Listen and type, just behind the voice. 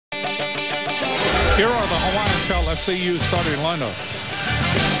Here are the Hawaiian Shell FCU starting lineup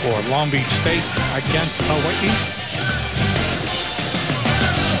for Long Beach State against Hawaii.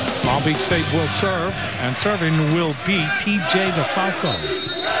 Long Beach State will serve, and serving will be TJ DeFalco.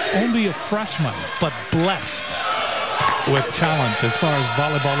 Only a freshman, but blessed with talent as far as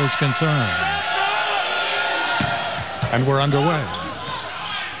volleyball is concerned. And we're underway.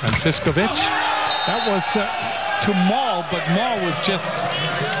 Franciscovich, that was to Maul, but Maul was just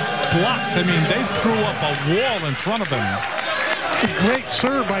blocked. I mean, they threw up a wall in front of him. It's a great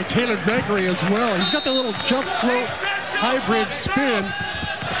serve by Taylor Gregory as well. He's got that little jump float hybrid spin.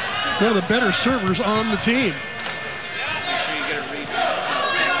 One of the better servers on the team.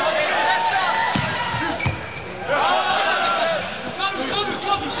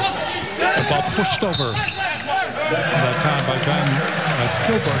 The ball pushed over that time by Van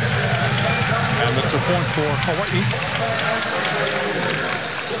Tilburg. And it's a point for Hawaii.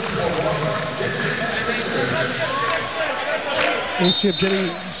 ACF Jenny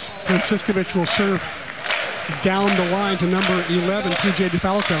Franciscovich will serve down the line to number 11, TJ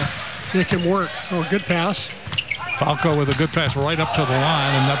DeFalco. Make him work. Oh, good pass. Falco with a good pass right up to the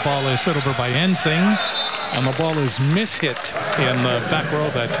line, and that ball is hit over by Ensing. And the ball is mishit in the back row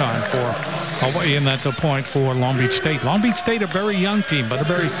that time for Hawaii, and that's a point for Long Beach State. Long Beach State, a very young team, but a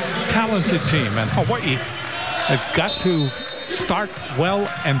very talented team. And Hawaii has got to start well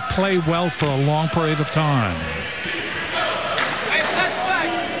and play well for a long period of time.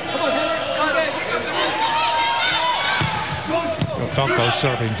 Falco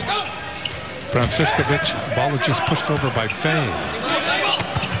serving. Franciscovich, ball is just pushed over by Fay.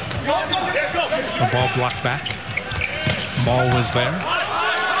 The ball blocked back. Maul was there.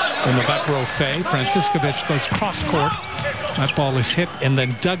 In the back row, Fay. Franciscovich goes cross court. That ball is hit and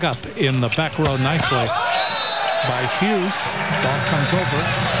then dug up in the back row nicely by Hughes. Ball comes over,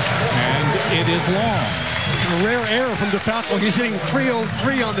 and it is long. A rare error from DeFalco. He's hitting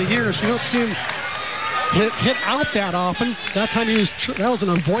 .303 on the year, so you don't see him hit out that often. That time that was an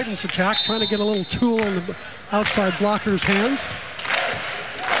avoidance attack, trying to get a little tool in the outside blocker's hands.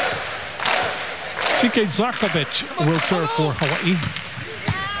 C.K. Zarkovich will serve for Hawaii.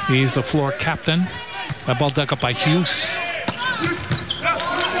 He's the floor captain. That ball dug up by Hughes.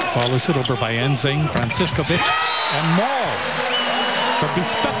 Ball is hit over by Enzing, Franciscovich, and Maul. The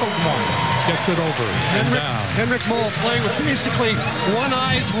bespectacled one gets it over and down. Henrik Maul playing with basically one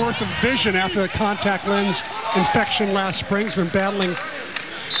eye's worth of vision after a contact lens infection last spring. He's been battling,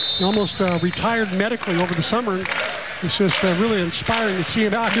 almost retired medically over the summer. It's just really inspiring to see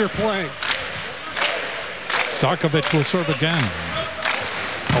him out here playing. Zarkovich will serve again.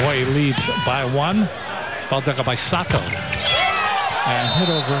 Hawaii leads by one. Ball dug up by Sato. And hit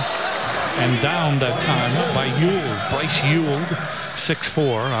over and down that time by Ewald. Bryce Ewald,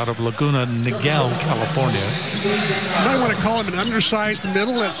 6'4", out of Laguna Niguel, California. You might want to call him an undersized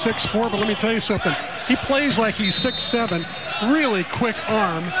middle at 6'4", but let me tell you something. He plays like he's 6'7", really quick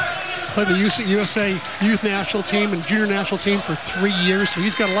arm. Played the USA Youth National Team and Junior National Team for 3 years, so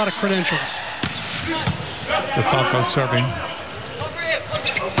he's got a lot of credentials. DeFalco serving.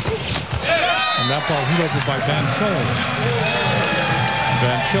 And that ball hit over by Van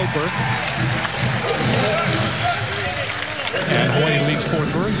Tilburg. And Hawaii leads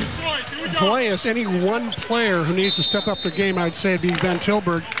 4-3. If Hawaii has any one player who needs to step up their game, I'd say it'd be Van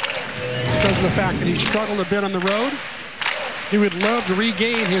Tilburg, because of the fact that he struggled a bit on the road. He would love to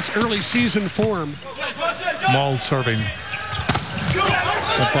regain his early season form. Maul serving.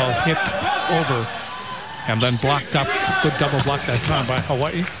 The ball hit over and then blocked up. Good double block that time by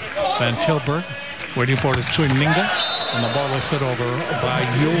Hawaii. Van Tilburg waiting for his Tuininga, and the ball is hit over by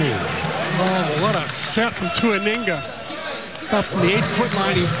Ewald. Oh, what a set from Tuininga. Up from the 8-foot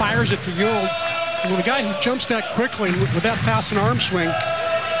line, he fires it to Ewald. And with a guy who jumps that quickly with that fast an arm swing,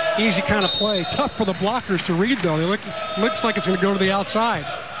 easy kind of play. Tough for the blockers to read, though. Looks like it's going to go to the outside.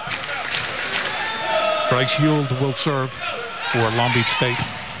 Bryce Ewald will serve for Long Beach State.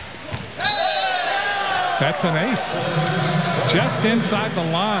 That's an ace. Just inside the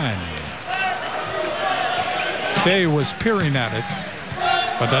line. Fay was peering at it,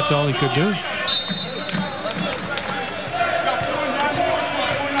 but that's all he could do.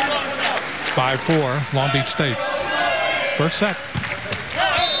 (5-4) Long Beach State. First set.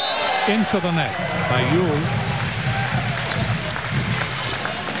 Into the net by Ewald.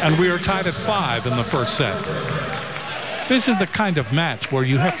 And we are tied at 5 in the first set. This is the kind of match where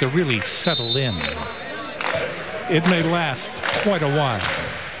you have to really settle in. It may last quite a while.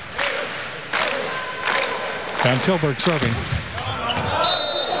 Van Tilburg serving.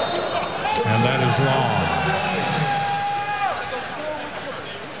 And that is long.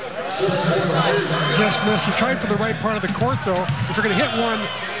 Just missed. He tried for the right part of the court, though. If you're going to hit one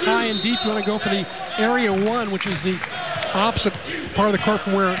high and deep, you want to go for the area one, which is the opposite part of the court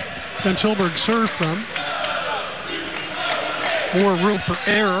from where Van Tilburg served from. More room for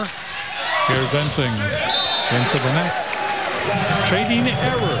error. Here's Ensing into the net. Trading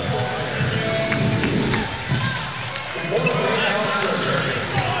errors.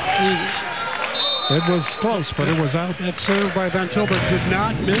 It was close, but it was out. That serve by Van Tilburg did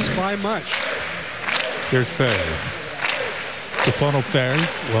not miss by much. Here's Ferry. Stephano Ferry,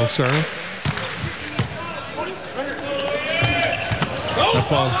 well served. That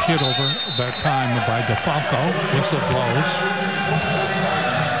ball hit over that time by DeFalco. Whistle blows.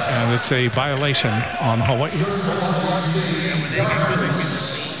 And it's a violation on Hawaii.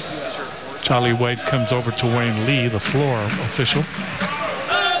 Charlie Wade comes over to Wayne Lee, the floor official.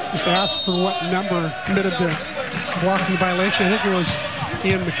 Just asked for what number committed the blocking violation. I think it was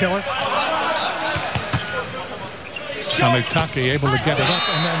Ian McKellar. Kamitake able to get it up,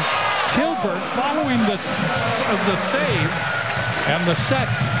 and then Tilburg following the save and the set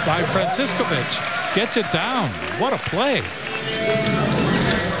by Franciscovich gets it down. What a play.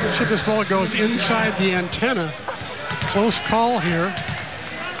 Let's see if this ball goes inside the antenna. Close call here.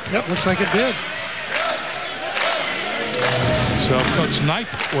 Yep, looks like it did. So Coach Knight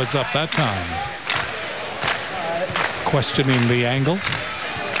was up that time, questioning the angle.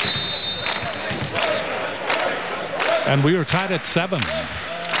 And we were tied at 7. A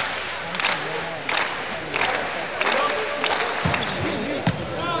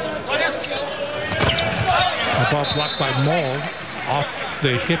ball blocked by Moll, off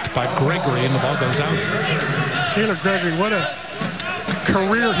the hit by Gregory, and the ball goes out. Taylor Gregory, what a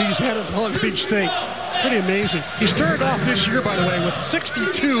career he's had at Long Beach State. Pretty amazing. He started off this year, by the way, with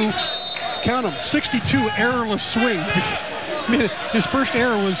 62, count them, 62 errorless swings. I mean, his first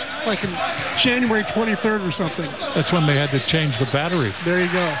error was like in January 23rd or something. That's when they had to change the batteries. There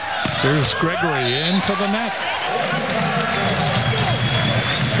you go. There's Gregory into the net.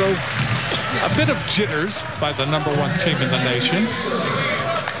 So a bit of jitters by the #1 team in the nation.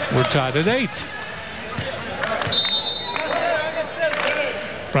 We're tied at 8.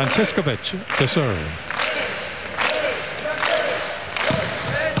 Franciscovich to serve.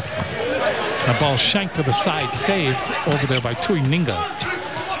 The ball shanked to the side, save over there by Tuininga.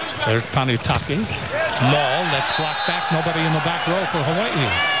 There's Panitake. Maul, that's blocked back. Nobody in the back row for Hawaii.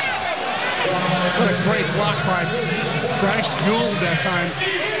 What a great block by Bryce Gould that time.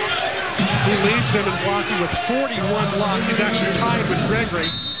 He leads them in blocking with 41 blocks. He's actually tied with Gregory.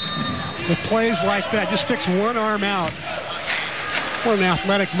 With plays like that, just sticks one arm out. What an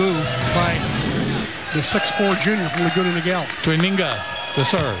athletic move by the 6'4" junior from Laguna Niguel. Tuininga to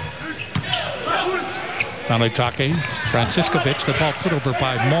serve. Panitake, Franciscovich, the ball put over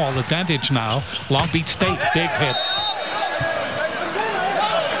by Maul. Advantage now. Long Beach State, big hit.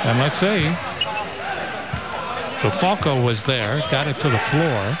 And let's see. DeFalco was there, got it to the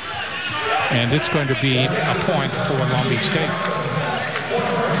floor. And it's going to be a point for Long Beach State.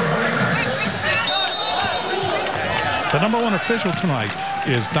 The #1 official tonight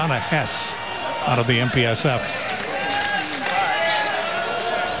is Donna Hess out of the MPSF.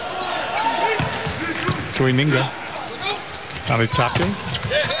 Tuininga, Panitake,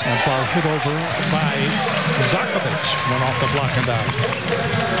 and ball hit over by Zarkovich. Went off the block and out.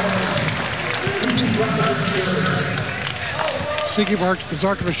 Sigi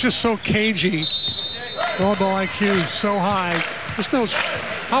Zarkovich just so cagey. Volleyball IQ is so high. Just knows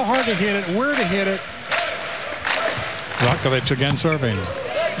how hard to hit it, where to hit it. Zarkovich again serving.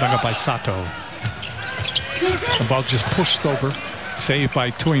 Dug up by Sato. The ball just pushed over. Saved by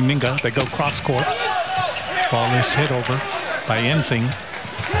Tuininga. They go cross court. Ball is hit over by Ensing.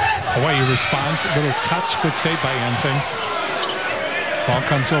 Hawaii responds. A little touch. Good save by Ensing. Ball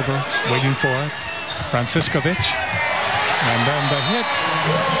comes over. Waiting for it. Franciscovich. And then the hit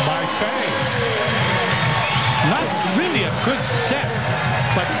by Fay. Not really a good set.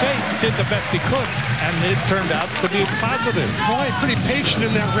 But Fay did the best he could, and it turned out to be positive. Hawaii pretty patient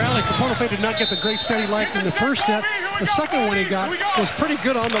in that rally. Kapono Fay did not get the great set he liked in the first set. The second one he got was pretty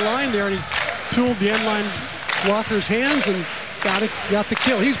good on the line there, and he tooled the end line blocker's hands and got the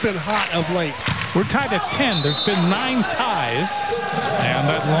kill. He's been hot of late. We're tied at 10. There's been 9 ties. And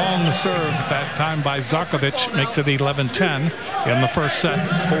that long serve that time by Zarkovich makes it 11-10 in the first set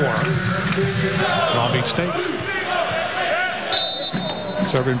for Long Beach State.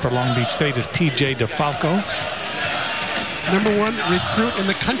 Serving for Long Beach State is TJ DeFalco. #1 recruit in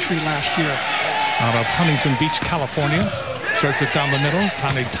the country last year. Out of Huntington Beach, California. Serves it down the middle.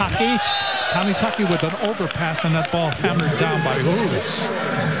 Tanitake with an overpass, and that ball hammered down by Lewis.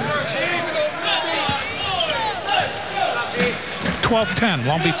 12-10.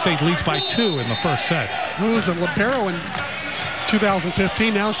 Long Beach State leads by 2 in the first set. Who was a libero in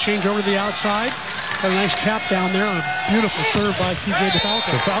 2015. Now it's changed over to the outside. Got a nice tap down there. A beautiful serve by TJ DeFalco.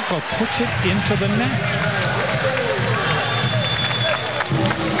 DeFalco puts it into the net.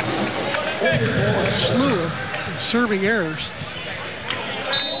 A slew of serving errors.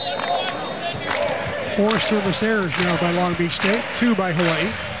 4 service errors now by Long Beach State, 2 by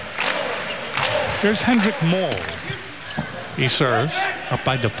Hawaii. Here's Hendrik Moll. He serves up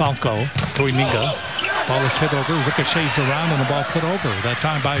by DeFalco to Ininga. Ball is hit over, ricochets around, and the ball put over. That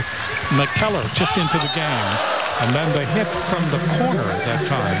time by McKellar, just into the game. And then the hit from the corner that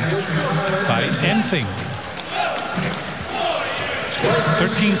time by Ensing.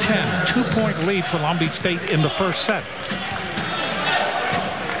 13-10, 2-point lead for Long Beach State in the first set.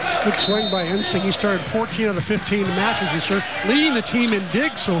 Good swing by Ensing. He started 14 out of 15 matches this year, leading the team in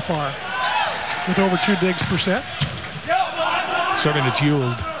digs so far with over 2 digs per set. Serving it's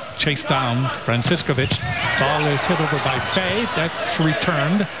Ewald, chased down Franciskovic. Ball is hit over by Fay. That's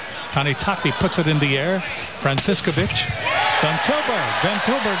returned. Tanitaki puts it in the air. Franciskovic. Van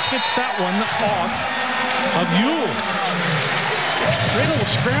Tilburg hits that one off of Ewald. Great little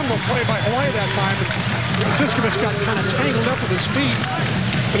scramble play by Hawaii that time. Franciskovic got kind of tangled up with his feet.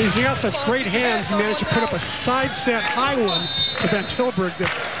 But he's got such great hands, he managed to put up a side set high one to Van Tilburg that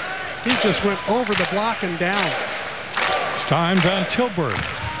he just went over the block and down. It's time Van Tilburg.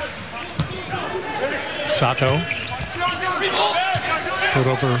 Sato. Put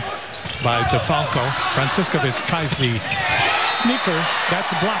over by DeFalco. Franciskovic tries the sneaker. That's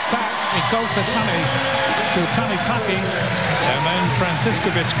blocked back. It goes to Tanitaki. And then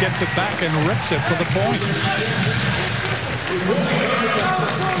Franciskovic gets it back and rips it for the point.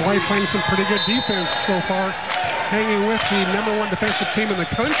 Hawaii playing some pretty good defense so far, hanging with the #1 defensive team in the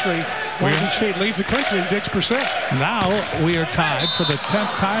country. Long Beach State leads the country in digs per set. Now we are tied for the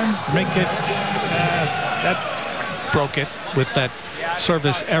 10th time. Make it, that broke it with that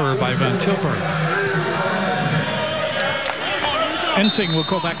service error by Van Tilburg. Ensing will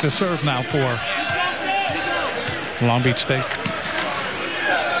go back to serve now for Long Beach State.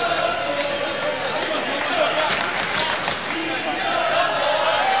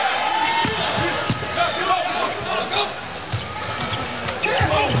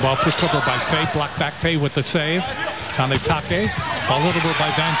 Ball pushed over by Fay, blocked back Fay with the save. Tanitake, ball hit over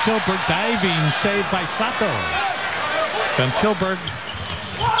by Van Tilburg, diving save by Sato. Van Tilburg,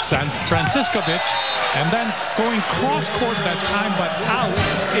 Franciskovic, and then going cross-court that time, but out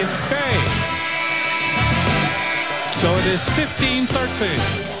is Fay. So it is 15-13.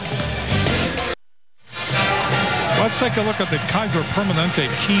 Let's take a look at the Kaiser Permanente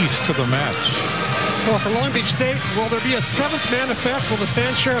keys to the match. Well, for Long Beach State, will there be a 7th-man effect? Will the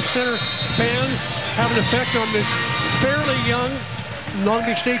Stan Sheriff Center fans have an effect on this fairly young Long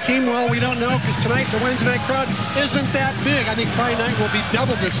Beach State team? Well, we don't know, because tonight the Wednesday night crowd isn't that big. I think Friday night will be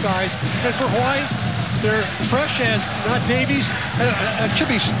double this size. And for Hawaii, they're fresh as, not Davies, it should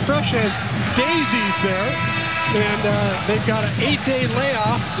be fresh as daisies there. And they've got an 8-day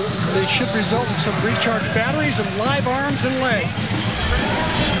layoff. They should result in some recharged batteries and live arms and legs.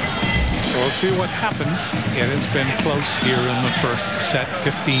 We'll see what happens. It has been close here in the first set,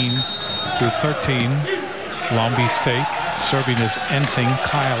 15-13. Long Beach State serving is Ensing.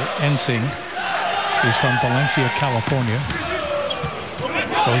 Kyle Ensing is from Valencia, California.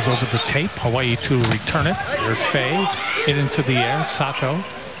 Goes over the tape. Hawaii to return it. There's Fay. Hit into the air. Sato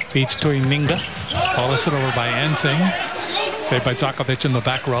beats to Ininga. Ball is hit over by Ensing. Saved by Zakovic in the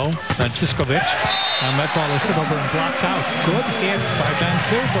back row. Franciskovic. And that ball is hit over and blocked out. Good hit by Van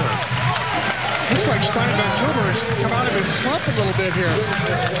Tilburg. Looks like Stein Van Tilburg has come out of his slump a little bit here.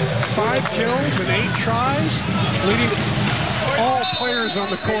 5 kills and 8 tries, leading all players on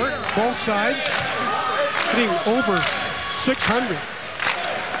the court, both sides, hitting over 600.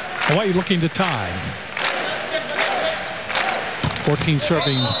 Hawaii looking to tie. 14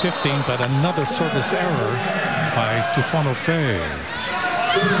 serving 15, but another service error by Tufano Fay.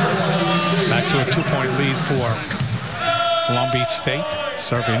 Back to a 2-point lead for Long Beach State.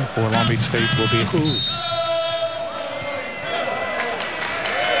 Serving for Long Beach State will be who's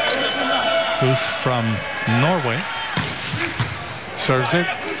from Norway. Serves it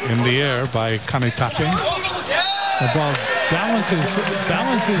in the air by Kanitake. The ball balances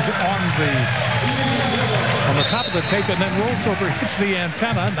on the top of the tape and then rolls over, hits the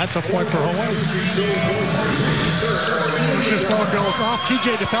antenna. That's a point for Hawaii. This ball goes off.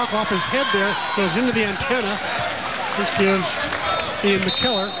 TJ DeFalco off his head there, goes into the antenna. This gives Ian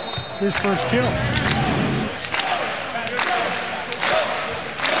McKellar his first kill.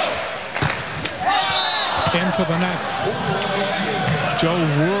 into the net. Joe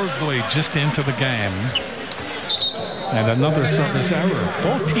Worsley just into the game. And another service error.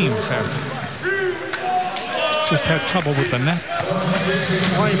 Both teams have just had trouble with the net.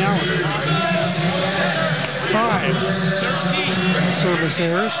 Right now, 5 service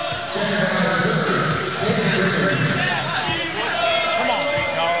errors.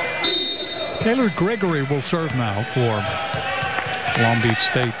 Taylor Gregory will serve now for Long Beach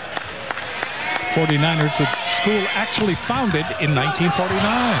State. 49ers, the school actually founded in 1949.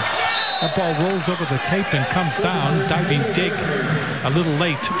 That ball rolls over the tape and comes down. Diving dig a little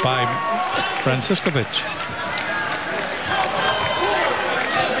late by Franciscovich.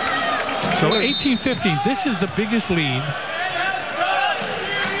 So 18-15, this is the biggest lead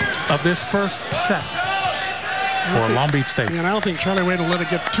of this first set for Long Beach State. And I don't think Charlie Wade will let it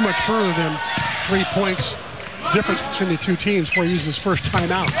get too much further than 3 points difference between the two teams before he uses his first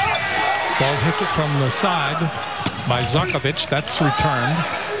timeout. Ball hit from the side by Zarkovic. That's returned.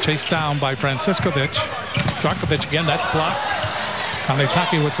 Chased down by Franciscovich. Zarkovic again, that's blocked.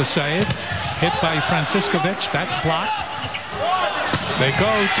 Kanetake with the save. Hit by Franciscovich, that's blocked. They go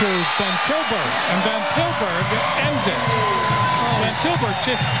to Van Tilburg, and Van Tilburg ends it. Van Tilburg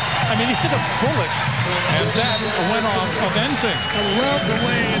just, I mean, he hit a bullet, and that went off of Ensing. I love the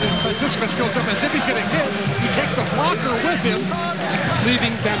way that Franciscovich goes up as if he's going to hit. He takes the blocker with him,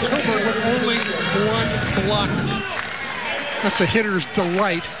 leaving Van Tilburg with only 1 blocker. That's a hitter's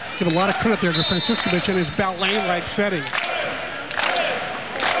delight. Give a lot of credit there to Franciscovich in his ballet-like setting.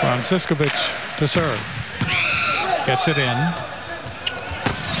 Franciscovich to serve. Gets it in.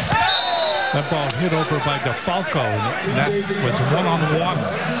 That ball hit over by DeFalco. That was one-on-one.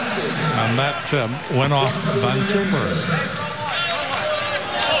 And that went off Van Tilburg.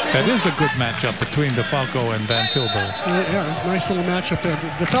 That is a good matchup between DeFalco and Van Tilburg. Yeah, it's a nice little matchup there.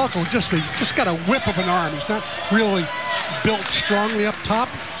 DeFalco just got a whip of an arm. He's not really built strongly up top.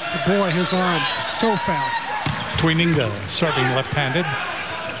 But boy, his arm so fast. Twininga serving left-handed.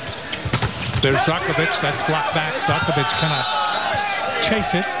 There's Zarkovic. That's blocked back. Zarkovic cannot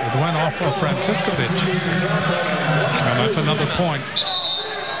chase it. It went off of Franciscovich. And that's another point.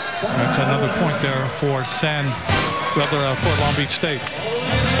 That's another point there for for Long Beach State.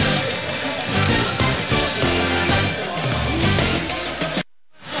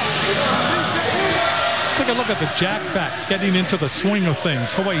 Take a look at the Jack fact, getting into the swing of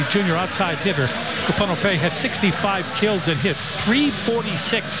things. Hawaii junior outside hitter Kapono-Fei had 65 kills and hit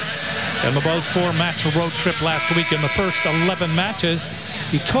 .346 in the Buzz 4-match road trip last week. In the first 11 matches,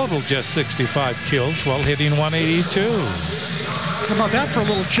 he totaled just 65 kills while hitting .182. How about that for a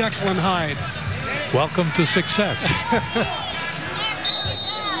little Jekyll and Hyde? Welcome to success.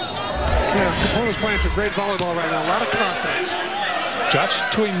 Yeah, Kapono's playing some great volleyball right now. A lot of confidence. Josh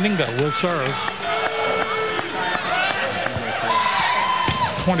Twininga will serve.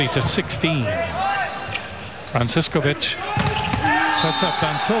 20-16. Franciscovich sets up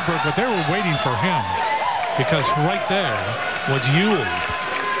Van Tilburg, but they were waiting for him because right there was Ewald.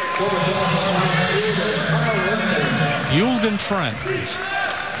 Ewald and friends.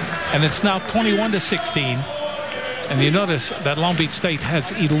 And it's now 21-16. And you notice that Long Beach State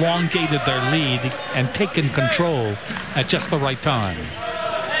has elongated their lead and taken control at just the right time.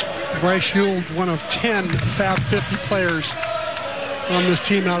 Bryce Ewald, one of 10 Fab 50 players on this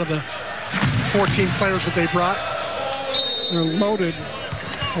team out of the 14 players that they brought. They're loaded.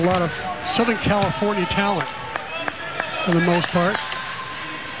 A lot of Southern California talent for the most part.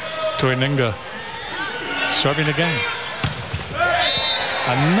 Twininga serving again.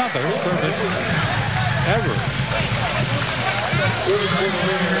 Another service error.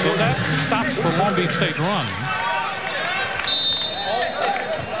 So that stops the Long Beach State run.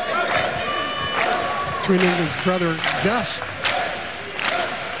 Twininga's brother Gus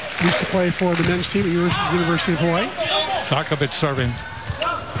used to play for the men's team at University of Hawaii. Zarkovic serving.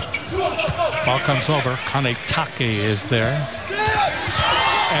 Ball comes over. Kanetake is there.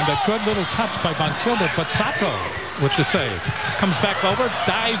 And a good little touch by Van Tilburg, but Sato with the save. Comes back over.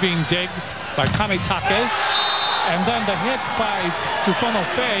 Diving dig by Kanetake. And then the hit by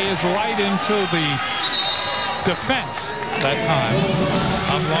Kapono-Fei is right into the defense that time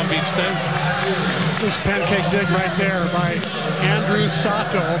of Long Beach State. This pancake dig right there by Andrew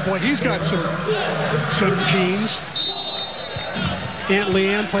Sato. Oh boy, he's got some genes. Aunt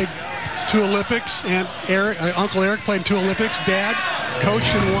Leanne played 2 Olympics. Aunt Eric, Uncle Eric played 2 Olympics. Dad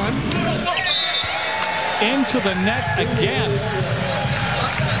coached in 1. Into the net again.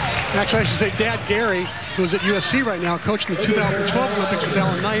 Actually, I should say Dad Gary, who is at USC right now, coached in the 2012 Olympics with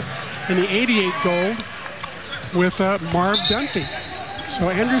Alan Knight, and the '88 gold with Marv Dunphy. So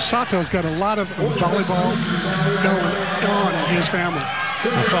Andrew Sato's got a lot of volleyball going on in his family.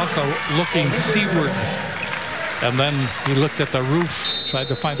 Falco looking seaward, and then he looked at the roof, tried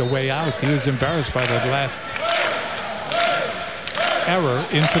to find a way out. He was embarrassed by that last error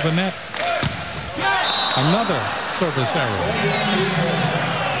into the net. Another service error.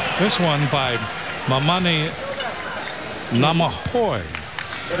 This one by Mamani Namahoy.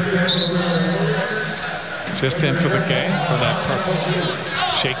 Just into the game for that purpose.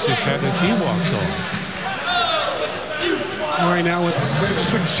 Shakes his head as he walks on. Right now with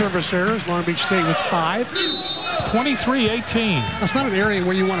 6 service errors, Long Beach State with 5. 23-18. That's not an area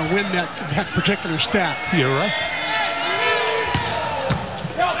where you want to win that particular stat. You're right.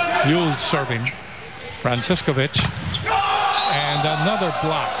 Yule serving. Franciscovich. And another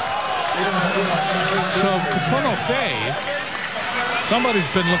block. So Capuano Fay, somebody's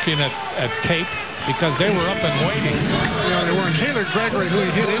been looking at tape because they were up and waiting. Yeah, they were. Taylor Gregory, who he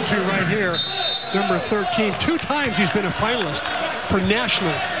hit into right here, number 13. 2 times he's been a finalist for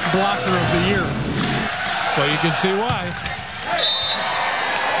National Blocker of the Year. Well, you can see why.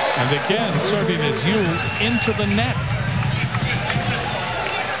 And again, serving is Yule into the net.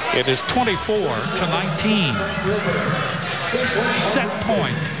 It is 24-19. Set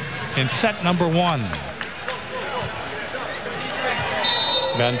point in set number 1.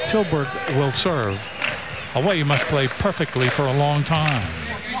 Van Tilburg will serve. Hawaii must play perfectly for a long time.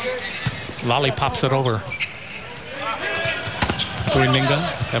 Lollipops it over. Tuininga.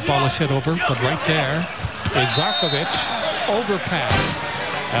 That ball is hit over, but right there is Zarkovic. Overpass.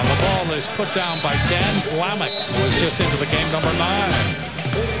 And the ball is put down by Dan Blamick, who is just into the game number 9.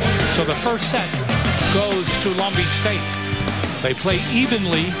 So the first set goes to Long Beach State. They play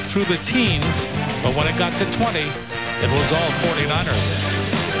evenly through the teens, but when it got to 20, it was all 49ers.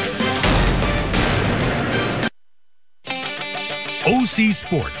 OC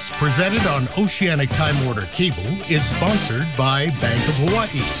Sports, presented on Oceanic Time Warner Cable, is sponsored by Bank of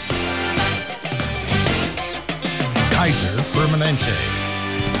Hawaii, Kaiser Permanente,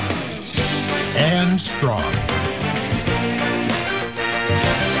 and Strong.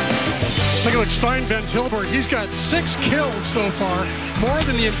 Take a look, Stein Van Tilburg. He's got 6 kills so far, more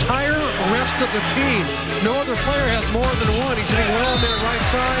than the entire rest of the team. No other player has more than 1. He's hitting well on their right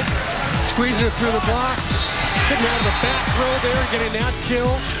side, squeezing it through the block, getting out of the back row there, getting that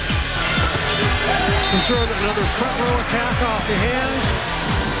kill. He's throwing another front row attack off the hands,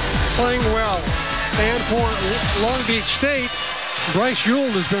 playing well. And for Long Beach State, Bryce Yule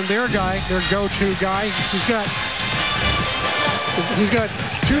has been their guy, their go-to guy. He's got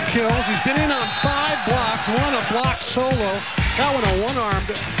 2 kills. He's been in on 5 blocks, 1 a block solo. That one a one-armed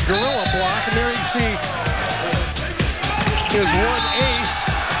gorilla block. And there you see his 1 ace.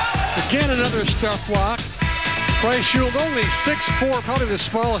 Again, another stuff block. Bryce Yule only 6'4", probably the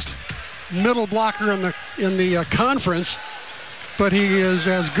smallest middle blocker in the conference. But he is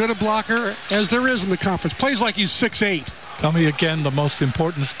as good a blocker as there is in the conference. Plays like he's 6'8". Tell me again the most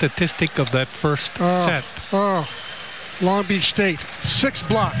important statistic of that first set. Long Beach State, 6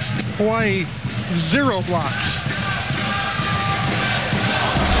 blocks. Hawaii, 0 blocks.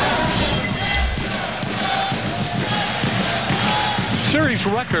 Series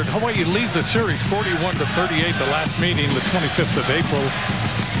record, Hawaii leads the series 41-38, the last meeting, the 25th of April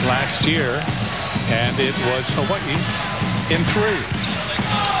last year. And it was Hawaii in 3.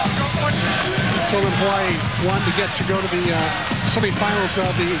 So then Hawaii wanted to get to go to the semifinals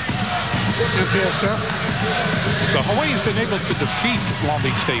of the MPSF. So Hawaii's been able to defeat Long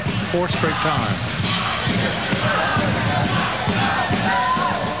Beach State 4 straight times.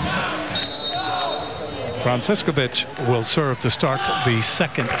 Franciscovich will serve to start the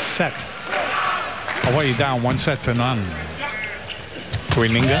second set. Hawaii down 1-0.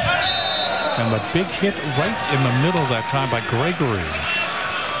 Tuininga. And the big hit right in the middle that time by Gregory.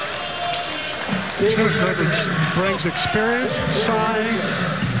 Gregory brings experience, size,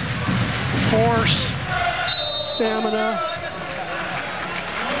 force, stamina.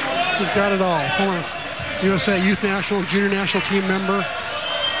 He's got it all. Former USA Youth National, Junior National team member.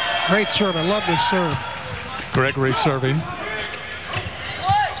 Great serve. I love this serve. Gregory serving.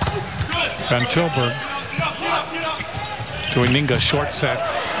 Van Tilburg. Tuininga short set.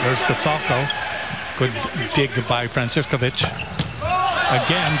 There's DeFalco. Good dig by Franciscovich.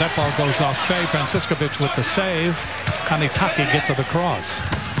 Again, that ball goes off Faye. Franciscovich with the save. Kanitake gets to the cross.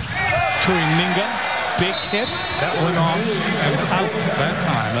 Tuininga, big hit. That went off and out that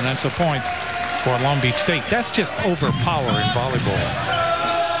time. And that's a point for Long Beach State. That's just overpowering volleyball.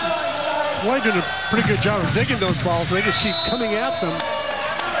 Hawaii did a pretty good job of digging those balls. They just keep coming at them.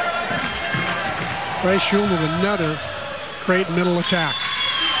 Bryce Yule with another Great middle attack.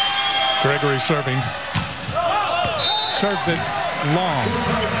 Gregory serving. Serves it long.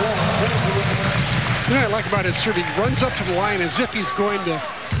 You know what I like about his serve? He runs up to the line as if he's going to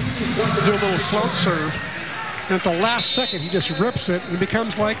do a little float serve. And at the last second, he just rips it and it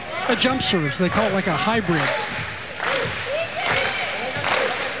becomes like a jump serve. So they call it like a hybrid.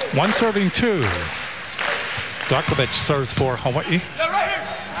 1 serving 2. Zarkovich serves for Hawaii.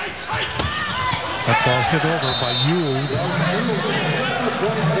 That ball hit over by Yule.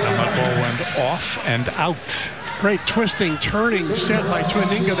 And that ball went off and out. Great twisting, turning set by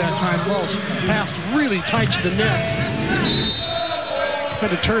Tuininga that time. Ball's passed really tight to the net. Had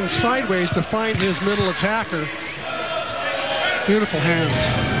to turn sideways to find his middle attacker. Beautiful hands.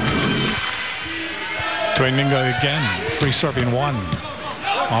 Tuininga again, 3 serving 1.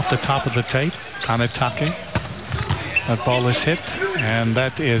 Off the top of the tape, Kanetake. That ball is hit, and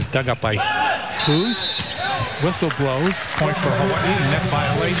that is dug up by Hughes. Whistle blows, point for Hawaii, net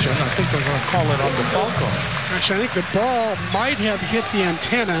violation. I think they're going to call it on the Falco. Actually, I think the ball might have hit the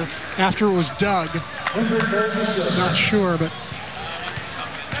antenna after it was dug. Not sure, but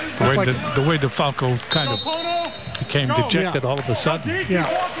the way the Falco kind of became dejected all of a sudden. Yeah.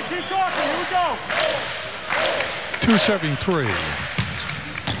 2 serving 3.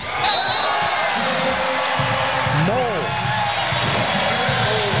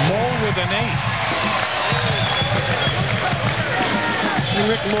 Mole with an ace. And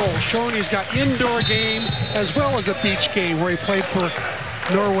Rick Mole showing he's got indoor game as well as a beach game where he played for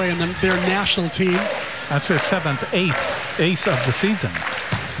Norway and their national team. That's his 7th ace of the season.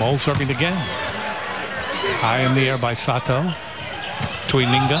 Mole serving again. High in the air by Sato.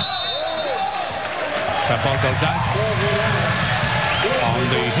 Tuininga. That ball goes out. On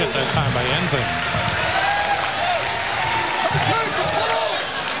the hit that time by Enzing.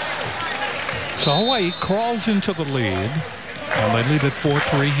 So Hawaii crawls into the lead. And they lead at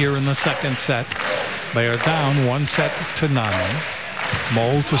 4-3 here in the second set. They are down 1-0.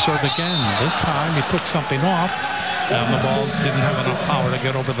 Mole to serve again. This time he took something off. And the ball didn't have enough power to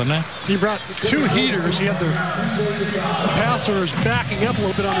get over the net. He brought 2 heaters. He had the passers backing up a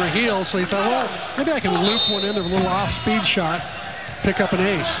little bit on their heels. So he thought, well, maybe I can loop one in there, a little off-speed shot, pick up an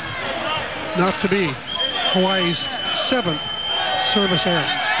ace. Not to be. Hawaii's 7th service error.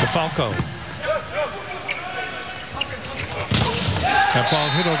 To Falco. That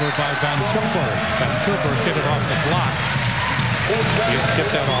ball hit over by Van Tilburg. Van Tilburg hit it off the block. He hit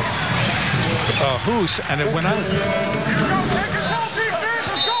that off Hoos, and it went out.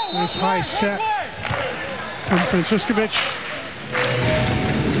 Nice high set from Franciscovich.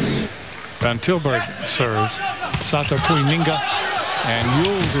 Van Tilburg serves. Sato Tuininga. And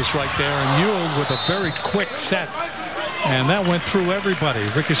Yule is right there. And Yule with a very quick set. And that went through everybody.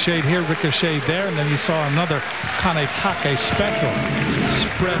 Ricocheted here, ricocheted there. And then you saw another Kanetake special.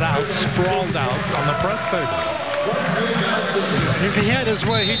 Spread out, sprawled out on the press table. If he had his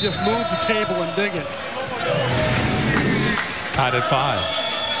way, he'd just move the table and dig it. Tied at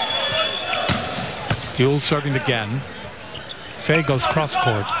 5. Yule serving again. Fay goes cross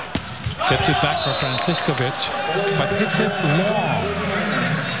court. Gets it back for Franciscovich, but hits it long.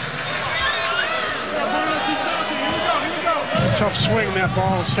 Tough swing. That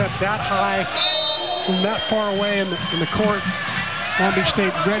ball is set that high from that far away in the court. Long Beach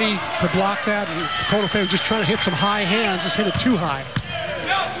State ready to block that. And Dakota Fay was just trying to hit some high hands, just hit it too high.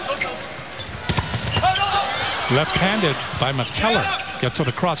 Left-handed by McKellar. Gets it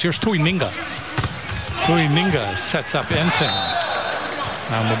across. Here's Tuininga. Tuininga sets up Ensing.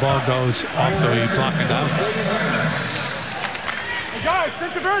 And the ball goes off the block and out.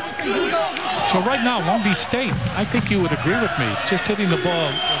 So right now, Long Beach State, I think you would agree with me, just hitting the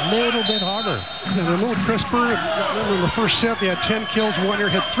ball a little bit harder. Yeah, they're a little crisper. In the first set, they had 10 kills, 1 error,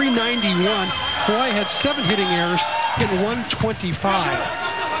 hit 391. Hawaii had 7 hitting errors, hit 125.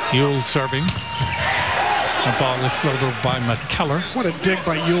 Yule serving. The ball is delivered by McKellar. What a dig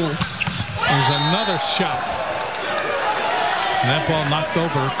by Yule. There's another shot. And that ball knocked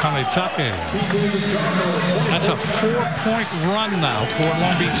over Kanetake. That's a 4-point run now for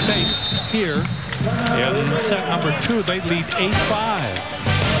Long Beach State. Here in set number 2, they lead 8-5.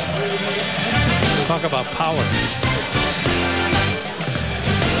 Talk about power.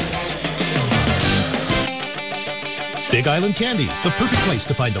 Big Island Candies, the perfect place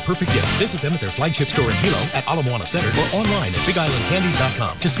to find the perfect gift. Visit them at their flagship store in Hilo at Ala Moana Center or online at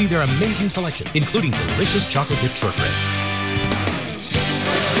BigIslandCandies.com to see their amazing selection, including delicious chocolate-dipped shortbreads.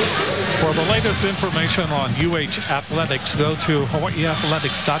 For the latest information on UH Athletics, go to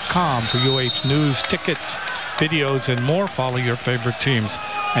HawaiiAthletics.com for UH news, tickets, videos, and more. Follow your favorite teams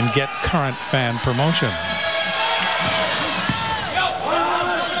and get current fan promotion.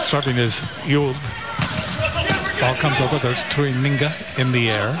 Serving is Yule. Ball comes over. There's Tuininga in the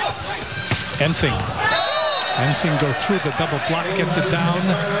air. Ensing. Ensing goes through the double block, gets it down.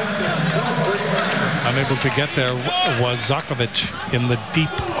 Unable to get there was Zarkovic in the deep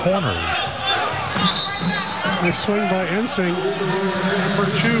corner. Nice swing by Ensing. Number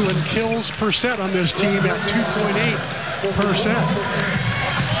 2 in kills per set on this team at 2.8 per set.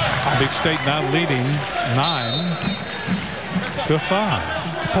 Big State now leading 9-5.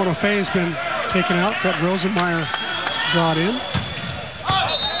 Capono Fay has been taken out. Brett Rosenmeyer brought in.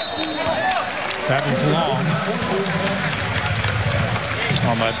 That is long.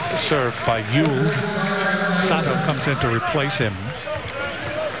 On that serve by Yule. Sato comes in to replace him.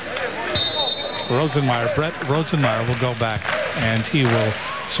 Rosenmeyer, Brett Rosenmeyer will go back, and he will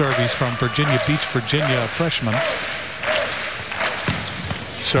serve. He's from Virginia Beach, Virginia, a freshman.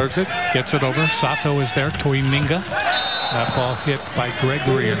 Serves it, gets it over. Sato is there. Tuininga. That ball hit by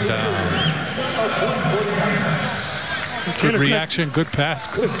Gregory and down. Good reaction, good pass,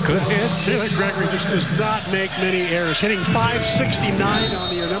 good hit. Taylor Gregory just does not make many errors. Hitting .569 on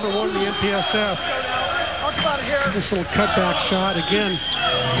the year, number 1 in the NPSF. This little cutback shot again.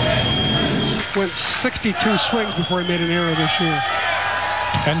 Went 62 swings before he made an error this year.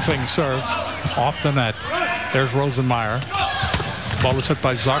 Ensing serves off the net. There's Rosenmeyer. Ball is hit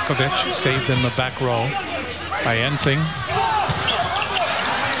by Zarkovic, saved in the back row by Ensing.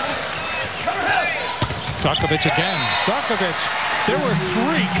 Zarkovic again. Zarkovic, there were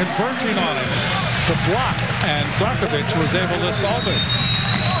 3 converging on him to block, and Zarkovic was able to solve it.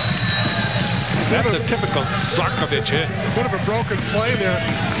 That's a typical Zarkovic hit. A bit of a broken play there.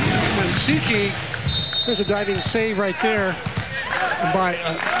 And Siki, there's a diving save right there by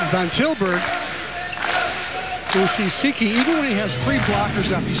Van Tilburg. You see Siki, even when he has 3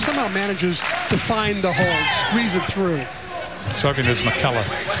 blockers up, he somehow manages to find the hole, squeeze it through. Serving is McKellar.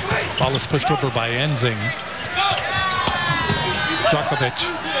 Ball is pushed over by Ensing. Zarkovic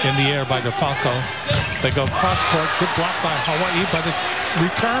in the air by DeFalco. They go cross court. Good block by Hawaii, but it's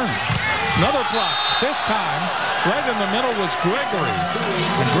returned. Another block. This time, right in the middle was Gregory.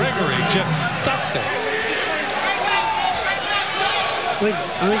 And Gregory just stuffed it. I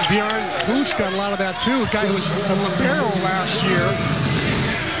think Bjorn Hoos got a lot of that too. A guy who was a libero last year.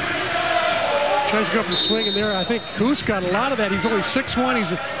 Tries to go up and swing in there. I think Hoos got a lot of that. He's only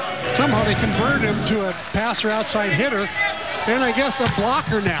 6'1". Somehow they converted him to a passer outside hitter. And I guess a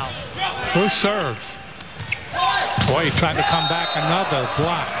blocker now. Hoos serves. Boy, he tried to come back. Another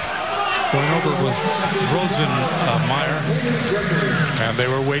block. Going over was Rosenmeyer. And they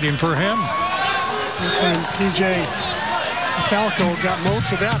were waiting for him. And TJ Falco got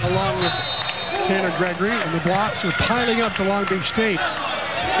most of that along with Taylor Gregory. And the blocks are piling up for Long Beach State.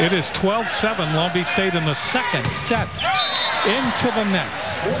 It is 12-7, Long Beach State in the second set. Into the net.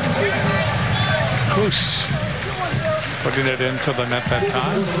 Hoos putting it into the net that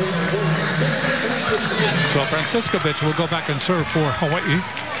time. So Franciscovich will go back and serve for Hawaii.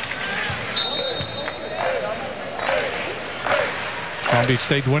 Long Beach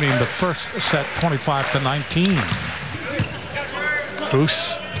State winning the first set 25-19.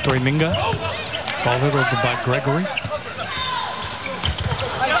 Hoos, Tuininga. Ball hit over by Gregory.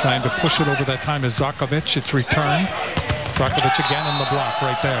 Trying to push it over that time is Zarkovic. It's returned. Zarkovic again in the block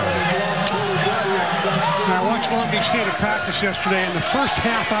right there. Now, I watched Long Beach State in practice yesterday. In the first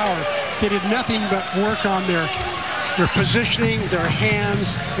half hour, they did nothing but work on their positioning, their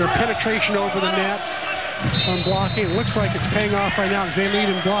hands, their penetration over the net on blocking. It looks like it's paying off right now because they lead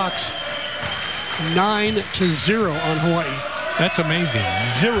in blocks 9-0 on Hawaii. That's amazing.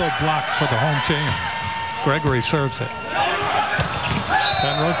 0 blocks for the home team. Gregory serves it.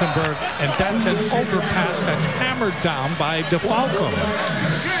 Van Rosenberg, and that's an overpass that's hammered down by DeFalco.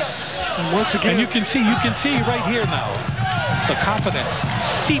 And once again, and you can see right here now the confidence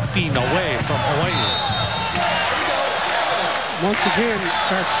seeping away from Hawaii. Once again,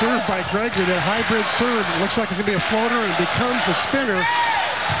 that serve by Gregory, that hybrid serve, looks like it's going to be a floater and becomes a spinner.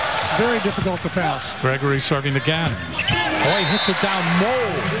 Very difficult to pass. Gregory serving again. Hawaii hits it down.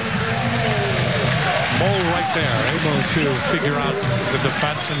 Mole right there, able to figure out the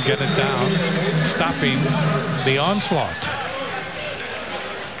defense and get it down, stopping the onslaught.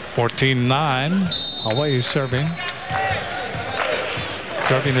 14-9, Hawaii serving.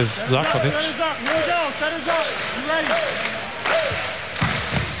 Serving is Zarkovic.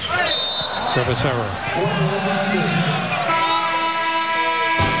 Service error.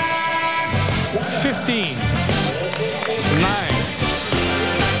 15-9.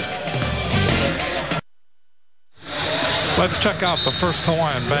 Let's check out the first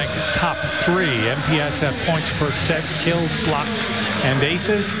Hawaiian Bank top 3. MPSF points per set, kills, blocks, and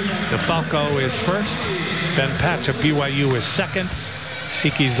aces. DeFalco is first. Ben Patch of BYU is second.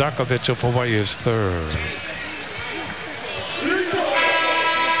 Siki Zarkovic of Hawaii is third.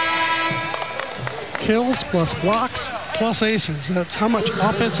 Kills plus blocks plus aces. That's how much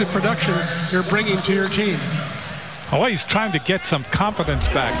offensive production you're bringing to your team. Hawaii's trying to get some confidence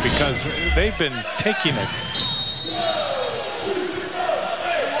back because they've been taking it.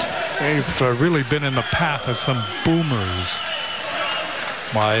 They've really been in the path of some boomers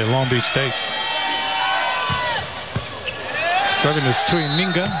by Long Beach State. Serving is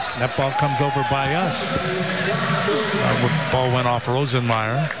Tuininga. That ball comes over by us. Ball went off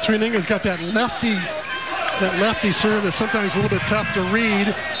Rosenmeyer. Tuininga's got that lefty serve that's sometimes a little bit tough to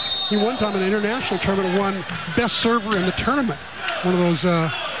read. He one time in the international tournament won best server in the tournament. One of those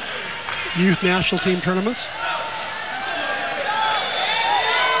youth national team tournaments.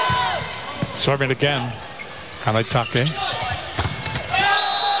 Serving again, Kanaitake.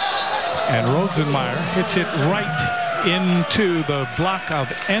 And Rosenmeyer hits it right into the block of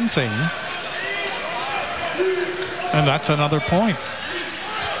Ensing. And that's another point.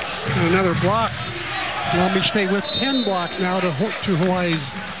 And another block. Long Beach State with 10 blocks now to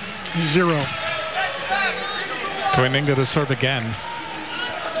Hawaii's 0. Tuininga to serve again.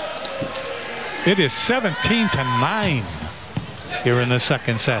 It is 17-9 here in the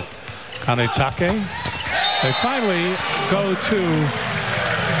second set. Kanetake. They finally go to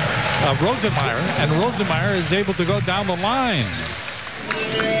Rosenmeyer, and Rosenmeyer is able to go down the line.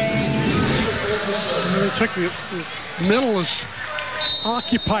 They took the middle is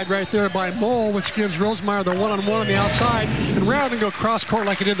occupied right there by Mole, which gives Rosenmeyer the one-on-one on the outside. And rather than go cross-court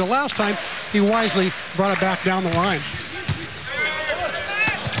like he did the last time, he wisely brought it back down the line.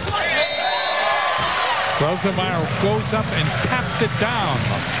 Rosenmeyer goes up and taps it down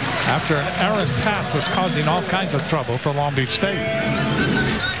after an errant pass was causing all kinds of trouble for Long Beach State.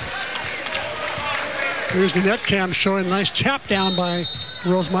 Here's the net cam showing a nice tap down by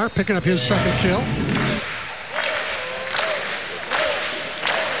Rosenmeyer, picking up his second kill.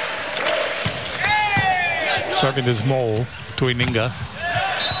 Serving his Mole, Tuininga.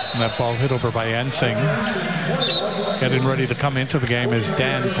 And that ball hit over by Ensing. Getting ready to come into the game is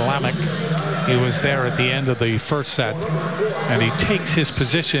Dan Glamick. He was there at the end of the first set, and he takes his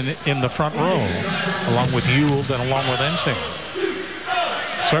position in the front row, along with Ewald and along with Ensing.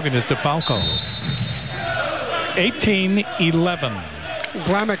 Serving is DeFalco. 18-11.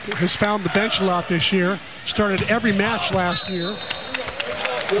 Glamick has found the bench a lot this year. Started every match last year.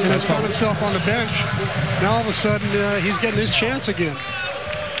 And has found himself on the bench. Now all of a sudden he's getting his chance again.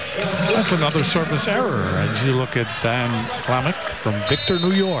 That's another service error as you look at Dan Glamick from Victor,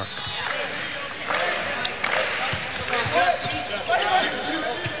 New York.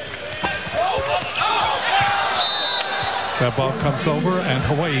 That ball comes over, and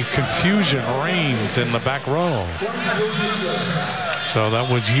Hawaii confusion reigns in the back row. So that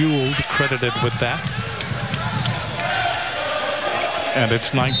was Ewald credited with that. And it's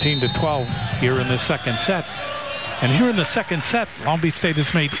 19-12 here in the second set. And here in the second set, Long Beach State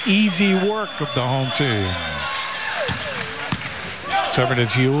has made easy work of the home team. Serving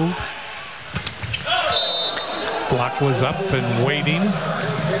is Ewald. Block was up and waiting.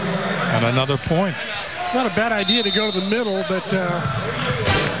 And another point. Not a bad idea to go to the middle, but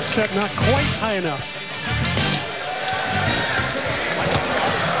set not quite high enough.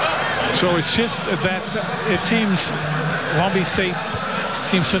 So it's just that it seems Long Beach State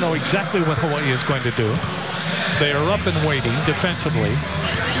seems to know exactly what Hawaii is going to do. They are up and waiting defensively,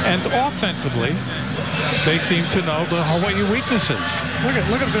 and offensively, they seem to know the Hawaii weaknesses. Look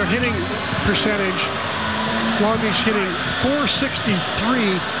at their hitting percentage. Long Beach hitting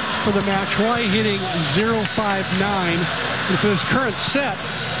 .463 for the match. Hawaii hitting .059, and for this current set,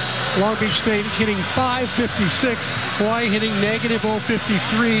 Long Beach State hitting .556. Hawaii hitting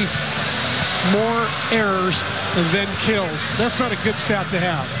 -053. More errors than kills. That's not a good stat to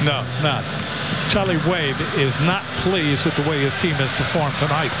have. No, not. Charlie Wade is not pleased with the way his team has performed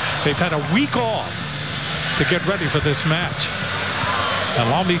tonight. They've had a week off to get ready for this match. And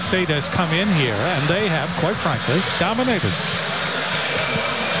Long Beach State has come in here, and they have, quite frankly, dominated.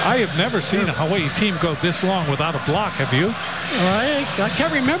 I have never seen a Hawaii team go this long without a block, have you? I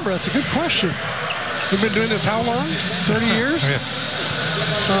can't remember. That's a good question. We've been doing this how long? 30 years? Yeah.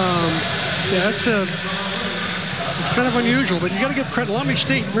 Yeah, it's kind of unusual, but you got to give credit. Long Beach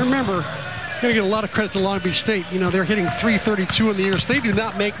State, remember, you got to give a lot of credit to Long Beach State. You know, they're hitting .332 in the year, so they do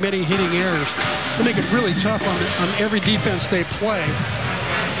not make many hitting errors. They make it really tough on every defense they play.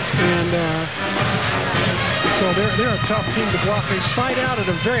 And so they're a tough team to block. They slide out at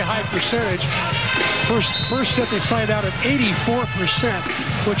a very high percentage. First set they side out at 84%,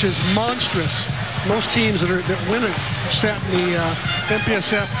 which is monstrous. Most teams that win a set in the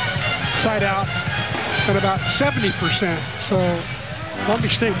MPSF side out at about 70%. So Long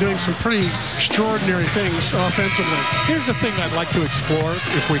Beach State doing some pretty extraordinary things offensively. Here's the thing I'd like to explore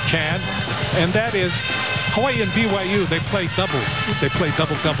if we can, and that is Hawaii and BYU, they play doubles. They play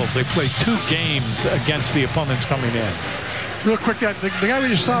double-doubles. They play 2 games against the opponents coming in. Real quick, the guy we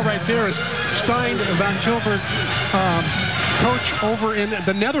just saw right there is Stijn van Tilburg, coach over in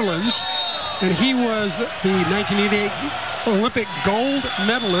the Netherlands, and he was the 1988 Olympic gold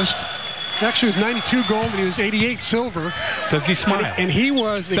medalist. Actually, it was 92 gold, and he was 88 silver. Does he smile? And he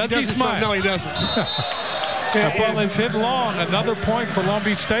was... Does he smile? No, he doesn't. The ball is hit long. Another point for Long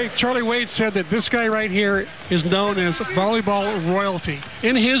Beach State. Charlie Wade said that this guy right here is known as volleyball royalty.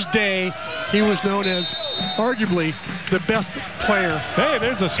 In his day, he was known as arguably the best player hey,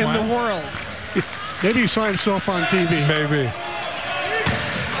 there's a smile. in the world. Maybe he saw himself on TV. Maybe.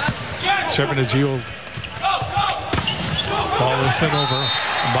 Serving his yield. Ball is hit over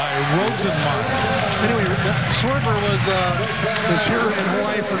by Rosenmeyer. Anyway, Sorber was here in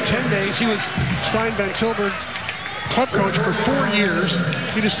Hawaii for 10 days. He was Stijn van Tilburg club coach for 4 years.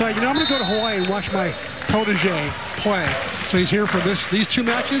 He decided, you know, I'm going to go to Hawaii and watch my protege play. So he's here for these 2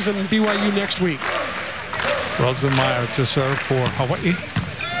 matches and BYU next week. Rosenmeyer to serve for Hawaii.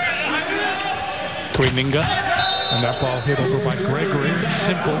 Tuininga. And that ball hit over by Gregory.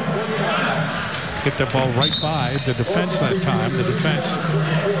 Simple. Hit the ball right by the defense that time. The defense,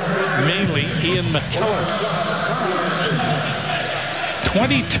 mainly Ian McKellar.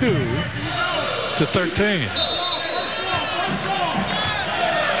 22-13.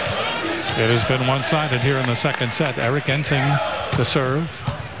 It has been one-sided here in the second set. Eric Ensing to serve.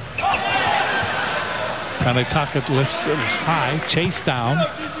 Kanetaka lifts it high, chase down.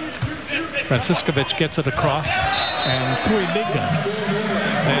 Franciscovich gets it across, and Tuininga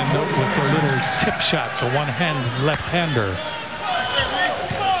then with a little tip shot, the one-hand left-hander.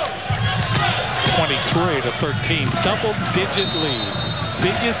 23-13, double-digit lead,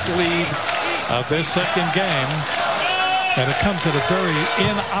 biggest lead of this second game, and it comes at a very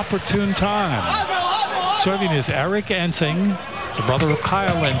inopportune time. Serving is Eric Ensing, the brother of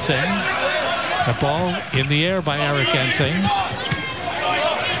Kyle Ensing. The ball in the air by Eric Ensing.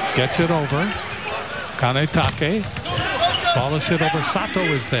 Gets it over. Kanetake. Ball is hit over. Sato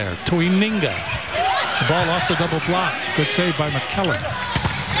is there. Tuininga. The ball off the double block. Good save by McKellar.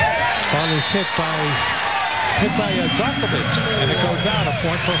 Ball is hit by Zarkovich, and it goes out. A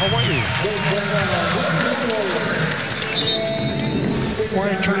point for Hawaii.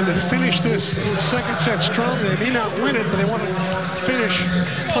 Hawaii trying to finish this second set strongly. They may not win it, but they want to finish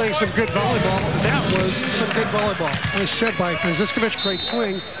playing some good volleyball. That was some good volleyball. As said by Franciscovich, great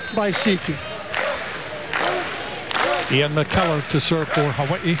swing by Siki. Ian McKellar to serve for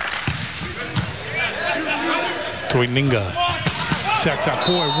Hawaii. Tuininga sets up.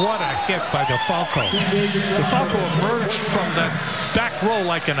 Boy, what a hit by DeFalco. DeFalco emerged from that back row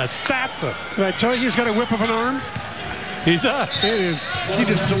like an assassin. Did I tell you he's got a whip of an arm? He does. It is. He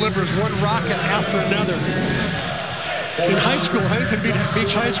just delivers one rocket after another. In high school, Huntington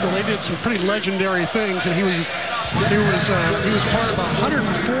Beach High School, they did some pretty legendary things, and he was part of a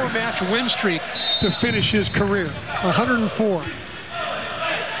 104-match win streak to finish his career. 104.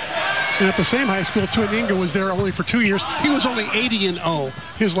 And at the same high school, Tuininga was there only for 2 years. He was only 80-0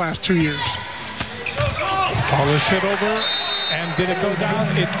 his last 2 years. Ball is hit over, and did it go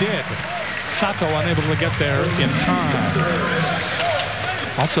down? It did. Sato unable to get there in time.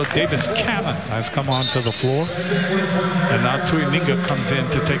 Also, Davis Cannon has come onto the floor, and now Tuininga comes in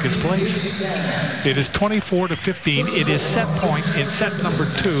to take his place. It is 24-15. It is set point in set number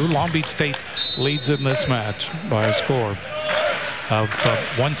 2. Long Beach State leads in this match by a score of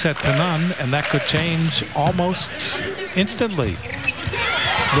 1-0, and that could change almost instantly.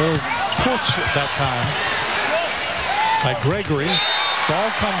 Little push that time by Gregory.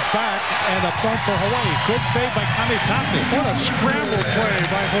 Ball comes back, and a point for Hawaii. Good save by Kanetake. What a scramble play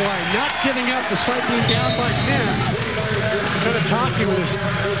by Hawaii. Not giving up despite being down by 10. Kanetake with his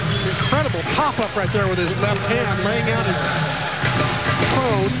incredible pop-up right there with his left hand, laying out his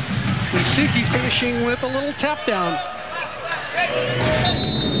prone. And Siki finishing with a little tap down.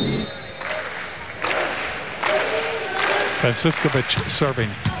 Franciscovich serving.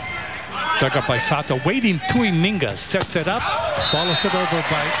 Dug up by Sato. Waiting, Tuininga sets it up. Ball is hit over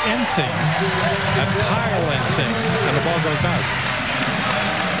by Ensing. That's Kyle Ensing. And the ball goes out.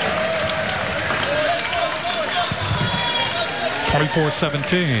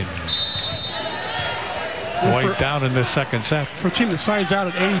 Way down in this second set. For a team that sides out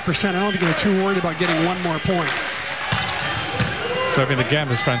at 80%, I don't think they're too worried about getting one more point. Serving again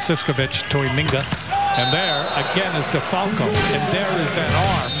is Franciscovich to Ininga. And there again is DeFalco. And there is that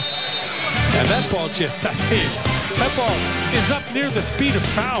arm. And that ball just, I mean, that ball is up near the speed of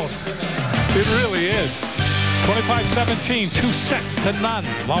sound. It really is. 25-17,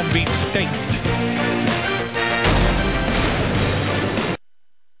 2-0, Long Beach State.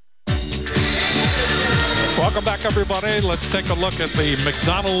 Welcome back, everybody. Let's take a look at the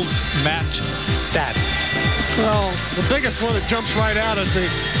McDonald's match stats. Well, the biggest one that jumps right out is the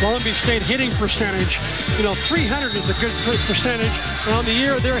Long Beach State hitting percentage. You know, 300 is a good percentage. And on the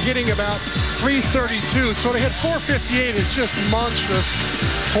year, they're hitting about 332. So to hit 458 is just monstrous.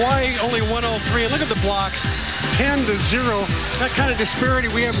 Hawaii only 103. And look at the blocks, 10-0. That kind of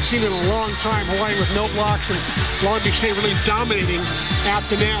disparity we haven't seen in a long time. Hawaii with no blocks and Long Beach State really dominating at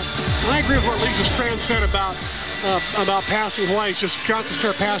the net. And I agree with what Lisa Strand said about passing. Hawaii's just got to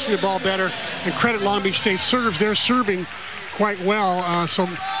start passing the ball better, and credit Long Beach State serves. They're serving quite well, so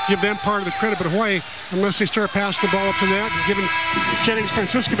give them part of the credit. But Hawaii, unless they start passing the ball up to that and giving Jennings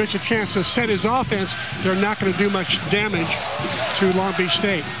Franciscovich a chance to set his offense, they're not going to do much damage to Long Beach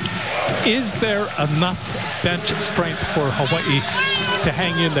State. Is there enough bench strength for Hawaii to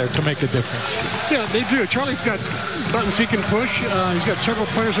hang in there to make a difference? Yeah, they do. Charlie's got buttons he can push. He's got several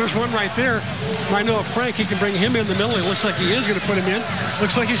players. There's one right there. I know Frank, he can bring him in the middle. It looks like he is going to put him in.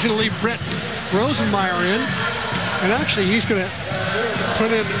 Looks like he's going to leave Brett Rosenmeyer in. And actually, he's going to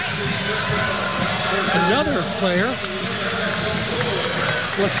put in another player.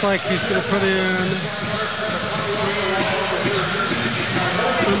 Looks like he's going to put in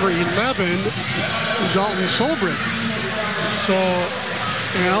number 11, Dalton Solbrick. So,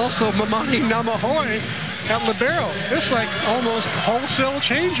 and also Mamani Namahoe at libero. It's like almost wholesale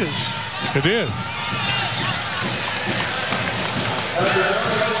changes. It is.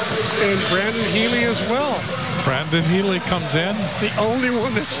 And Brandon Healy as well. Brandon Healy comes in. The only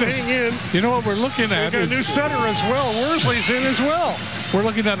one that's staying in. You know what we're looking at? We got a new center as well. Worsley's in as well. We're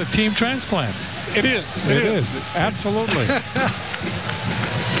looking at a team transplant. It is. It is. Absolutely.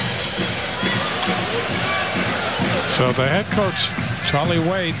 So the head coach, Charlie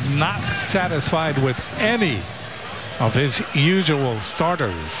Wade, not satisfied with any of his usual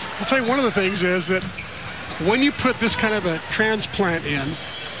starters. I'll tell you, one of the things is that when you put this kind of a transplant in,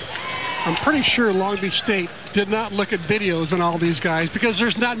 I'm pretty sure Long Beach State did not look at videos on all these guys because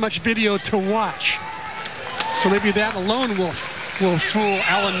there's not much video to watch. So maybe that alone will fool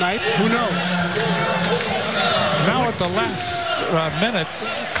Alan Knight. Who knows? Now at the last minute,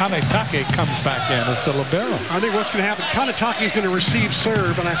 Kanetake comes back in as the libero. I think what's going to happen, Kanetake is going to receive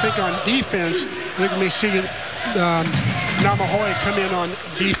serve, and I think on defense, I think we may see Namahoe come in on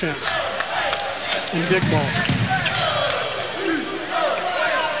defense and dig ball.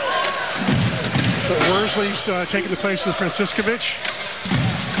 But Worsley's taking the place of Franciscovich.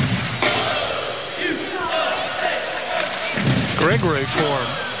 Gregory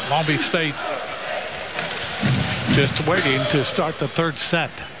for Long Beach State just waiting to start the third set.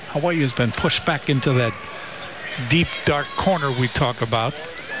 Hawaii has been pushed back into that deep, dark corner we talk about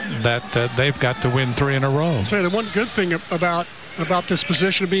that they've got to win 3 in a row. I'll tell you, the one good thing about this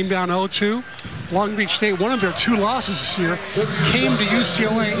position of being down 0-2, Long Beach State, one of their 2 losses this year, came to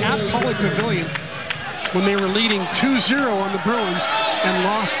UCLA at Poly Pavilion when they were leading 2-0 on the Bruins and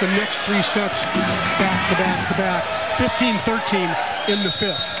lost the next 3 sets back to back to back, 15-13 in the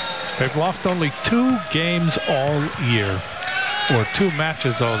 5th. They've lost only 2 games all year, or 2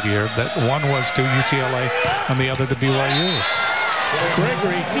 matches all year. That one was to UCLA and the other to BYU.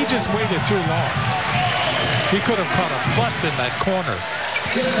 Gregory, he just waited too long. He could have caught a bus in that corner.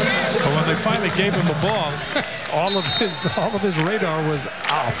 But when they finally gave him the ball, all of his radar was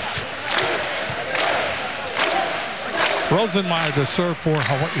off. Rosenmeyer to serve for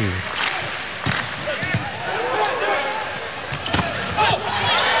Hawaii.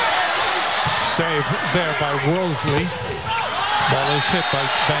 Save there by Worsley. Ball is hit by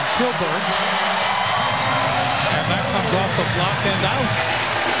Van Tilburg. And that comes off the block and out.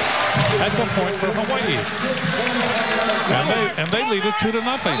 That's a point for Hawaii. And they lead it 2-0.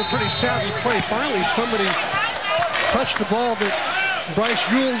 A pretty savvy play. Finally, somebody touched the ball that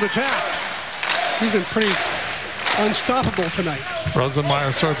Bryce Ewell attacked. He's been pretty unstoppable tonight.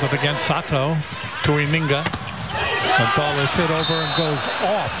 Rosenmeyer serves it against Sato to Ininga. The ball is hit over and goes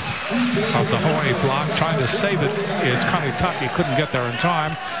off of the Hawaii block. Trying to save it is Kanetake. Couldn't get there in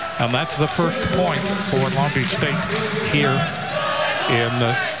time. And that's the first point for Long Beach State here in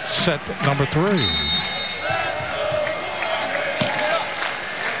the set number 3.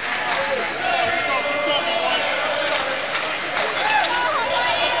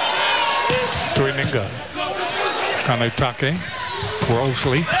 Tuininga. Kanetake.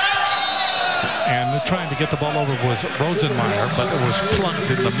 Worsley. And trying to get the ball over was Rosenmeyer, but it was plugged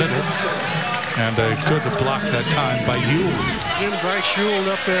in the middle. And a good block that time by Yule. Again, Bryce Yule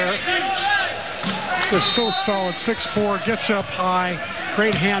up there. Just so solid. 6'4", gets up high.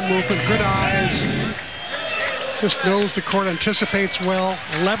 Great hand movement, good eyes. Just knows the court, anticipates well.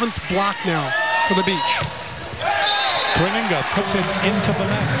 11th block now for the Beach. Tuininga puts it into the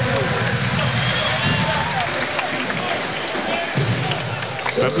net.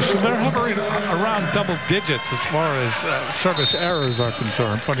 So they're hovering around double digits as far as service errors are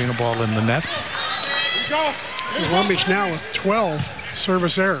concerned, putting the ball in the net. Long Beach now with 12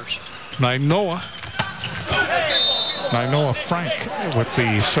 service errors. Nainoa Frank with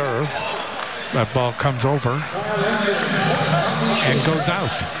the serve. That ball comes over and goes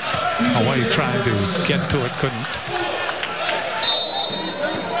out. Hawaii trying to get to it, couldn't.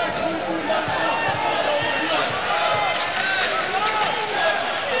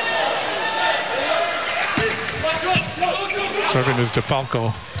 Serving is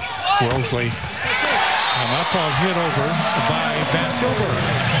DeFalco. Worsley. And that ball hit over by Van Tilburg.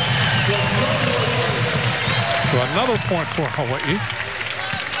 So another point for Hawaii.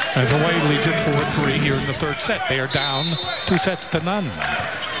 As Hawaii leads it 4-3 here in the third set. They are down 2-0.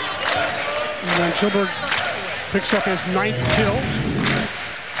 Van Tilburg picks up his 9th kill.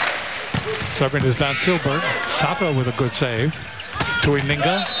 Serving is Van Tilburg. Sato with a good save.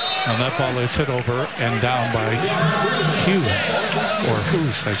 Tuininga. And that ball is hit over and down by Hughes. Or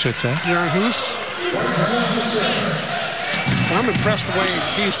Hoos, I should say. Aaron Hoos. I'm impressed the way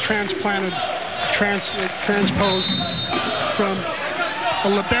he's transposed from a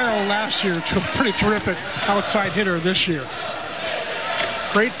libero last year to a pretty terrific outside hitter this year.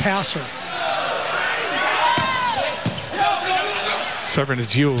 Great passer. Serving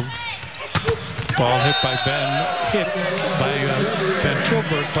is Yule. Ball hit by Van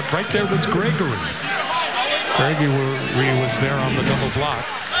Tilburg, but right there was Gregory. Gregory was there on the double block.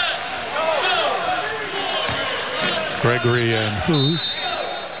 Gregory and Hoos.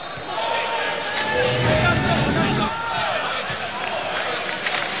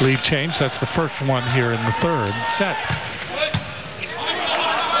 Lead change. That's the first one here in the third set.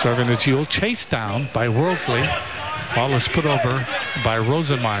 Serving is Yule, chased down by Worsley. Ball is put over by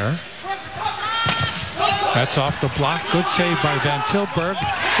Rosenmeyer. That's off the block. Good save by Van Tilburg.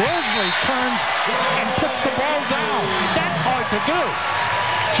 Worsley turns and puts the ball down. That's hard to do.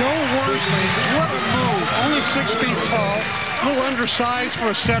 Joe Worsley, what a move. Only 6 feet tall. A little undersized for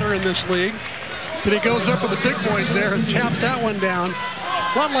a setter in this league. But he goes up with the big boys there and taps that one down.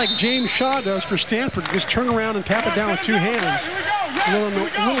 A lot like James Shaw does for Stanford. Just turn around and tap it down with 2 hands. A little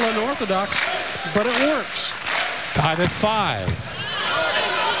unorthodox, but it works. Tied at 5.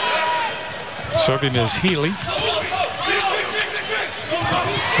 Serving is Healy.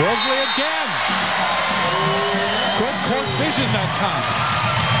 Worsley again. Good court vision that time.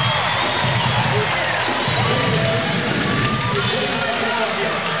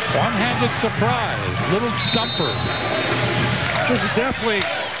 One-handed surprise. Little dumper. This is definitely,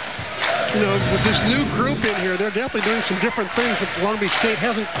 with this new group in here, they're definitely doing some different things that Long Beach State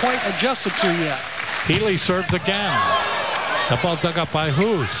hasn't quite adjusted to yet. Healy serves again. The ball dug up by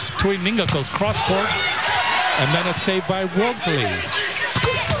Hoos. Tuininga goes cross-court, and then it's saved by Worsley.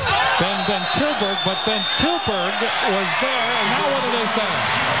 Then Van Tilburg, but Van Tilburg was there, and now what do they say?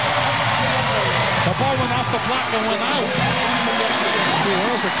 The ball went off the block and went out.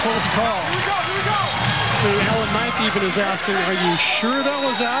 That was a close call. Alan Knight even is asking, are you sure that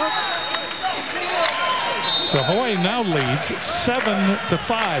was out? So Hawaii now leads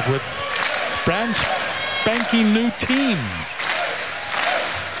 7-5 with brand spanking new team.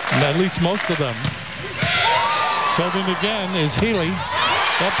 And at least most of them. Serving again is Healy.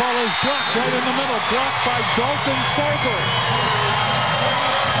 That ball is blocked right in the middle. Blocked by Dalton Sober.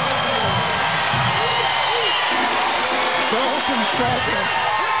 Dalton Sober.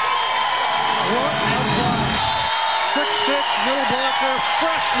 What a block. 6'6", middle blocker,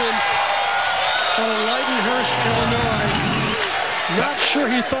 freshman out of Leidenhurst, Illinois. Not sure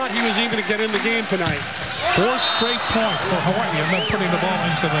he thought he was even going to get in the game tonight. 4 straight points for Hawaii, and then putting the ball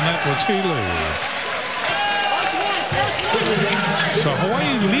into the net was Healy. So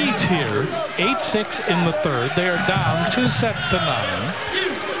Hawaii leads here 8-6 in the third. They are down 2-9.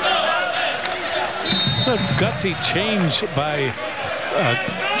 It's a gutsy change by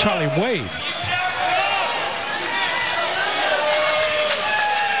Charlie Wade.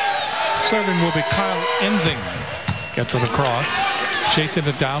 Serving will be Kyle Enzing. Gets it across. Chasing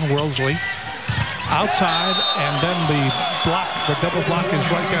it down, Worsley. outside, and then the block, the double block is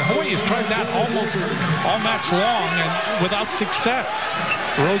right there. Hawaii's tried that almost all match long and without success.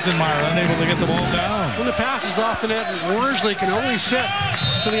 Rosenmeyer unable to get the ball down. When the pass is off the net, and Worsley can only sit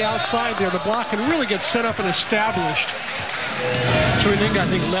to the outside there, the block can really get set up and established. Tuininga, I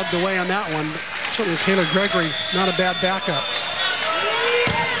think, led the way on that one. Certainly Taylor Gregory, not a bad backup.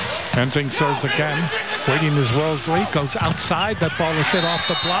 Ensing serves again. Waiting is Worsley. Goes outside. That ball is hit off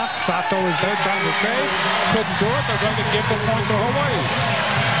the block. Sato is there trying to save. Couldn't do it. They're going to give the point to Hawaii.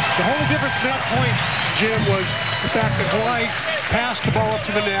 The whole difference in that point, Jim, was the fact that Hawaii passed the ball up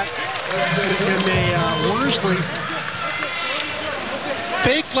to the net, and Worsley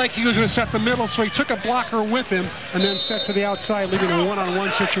faked like he was going to set the middle, so he took a blocker with him and then set to the outside, leaving a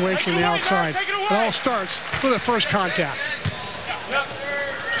one-on-one situation on the outside. It all starts with a first contact.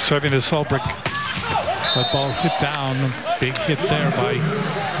 Serving to Solbrick. That ball hit down. Big hit there by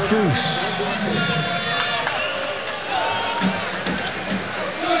Bruce.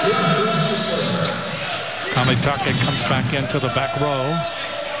 Kamitake comes back into the back row.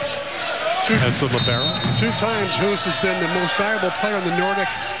 As the libero. 2 times Hoos has been the most valuable player in the Nordic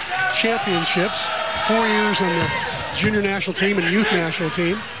Championships. 4 years on the junior national team and youth national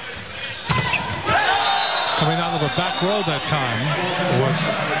team. Coming out of the back row that time was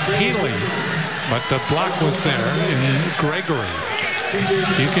Healy, but the block was there in Gregory.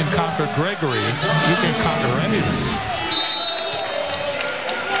 You can conquer Gregory, you can conquer anything.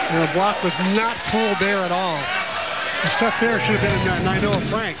 And the block was not full there at all. The set there should have been a Nainoa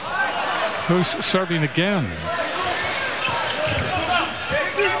Frank. Who's serving again?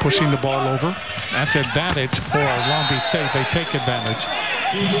 Pushing the ball over. That's advantage for Long Beach State. They take advantage.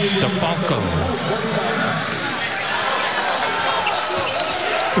 DeFalco.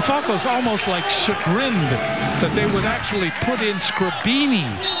 DeFalco's almost like chagrined that they would actually put in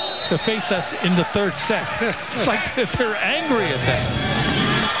Scribini's to face us in the third set. It's like they're angry at that.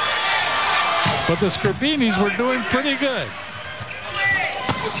 But the Scribinis were doing pretty good.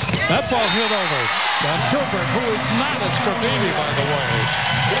 That ball hit over. And Tilburg, who is not a Scribini, by the way,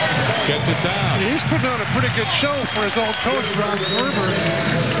 gets it down. He's putting on a pretty good show for his old coach, Ron Ferber.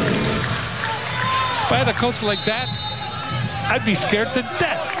 If I had a coach like that, I'd be scared to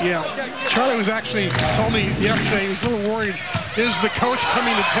death. Yeah. Charlie was actually told me yesterday he was a little worried. Is the coach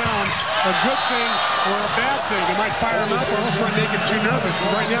coming to town a good thing or a bad thing? They might fire him up or else might make him too nervous.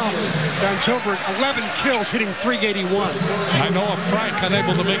 But right now, Van Tilburg, 11 kills, hitting .381. I know a Frank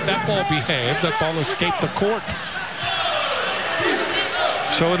unable to make that ball behave. That ball escaped the court.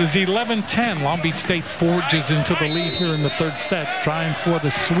 So it is 11-10. Long Beach State forges into the lead here in the third set, trying for the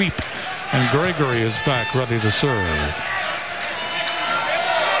sweep. And Gregory is back, ready to serve.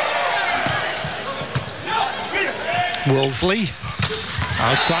 Worsley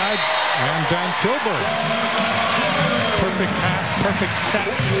outside, and Van Tilburg. Perfect pass, perfect set,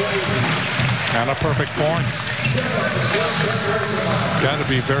 and a perfect point. Got to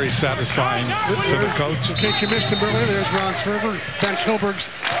be very satisfying to the coach. In case you missed him earlier, there's Ron Sverver, Van Tilburg's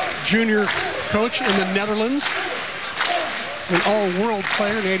junior coach in the Netherlands. An all-world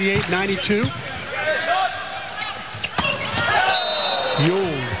player in 88, 92.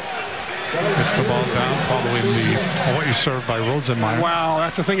 Yule gets the ball down following the Hawaii serve by Rosenmeyer. Wow,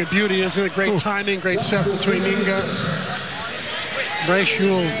 that's a thing of beauty, isn't it? Great timing, great set from Tuininga. Bryce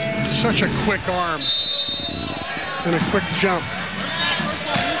Yule, such a quick arm and a quick jump.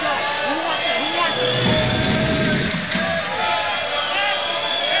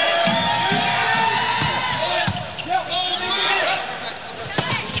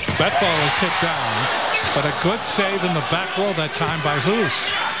 That ball is hit down, but a good save in the back row that time by Hoos.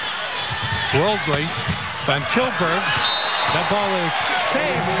 Worsley, Van Tilburg, that ball is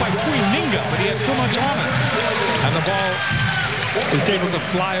saved by Tuininga, but he had too much on it. And the ball is able to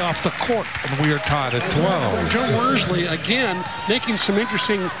fly off the court, and we are tied at 12. Joe Worsley, again, making some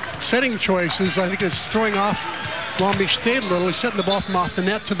interesting setting choices. I think it's throwing off Long Beach State a little. He's setting the ball from off the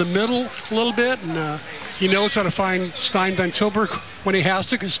net to the middle a little bit, and he knows how to find Stein Van Tilburg when he has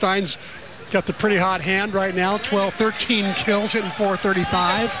to, because Stein's got the pretty hot hand right now. 13 kills, hitting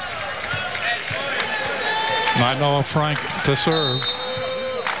 .435. Nainoa Frank to serve.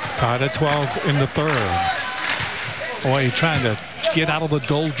 Tied at 12 in the third. Boy, trying to get out of the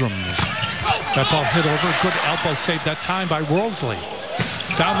doldrums. That ball hit over. Good elbow save that time by Worsley.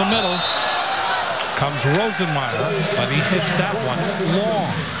 Down the middle comes Rosenmeyer, but he hits that one long.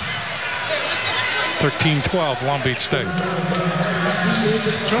 13-12, Long Beach State.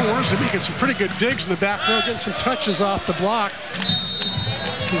 Joe Worsley making some pretty good digs in the back row, getting some touches off the block.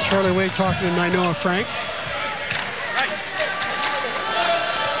 And Charlie Wade talking to Nainoa Frank.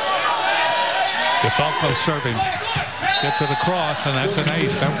 DeFalco serving. Gets it across, and that's an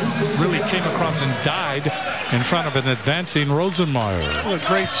ace. That really came across and died in front of an advancing Rosenmeyer. What a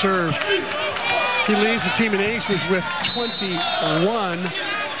great serve. He leads the team in aces with 21.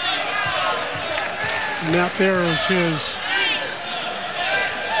 And that there was his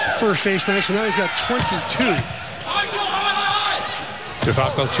first ace tonight, so now he's got 22.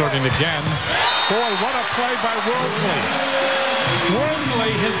 DeFalco serving again. Boy, what a play by Worsley. Worsley,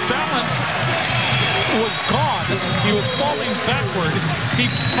 his balance was gone. He was falling backward. He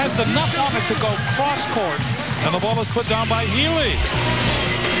has enough on it to go cross court, and the ball is put down by Healy.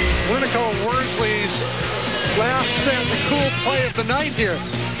 We're going to call Worsley's last set the cool play of the night here.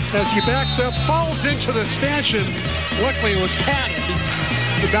 As he backs up, falls into the stanchion. Luckily, it was padded.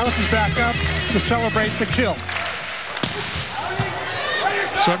 He bounces back up to celebrate the kill.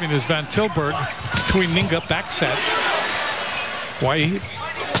 Serving is Van Tilburg. Tuininga back set. White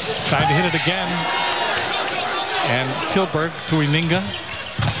trying to hit it again. And Tilburg, Tuininga.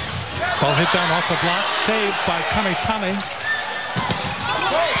 Ball hit down off the block. Saved by Kamitane.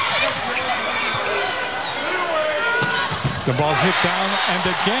 The ball hit down and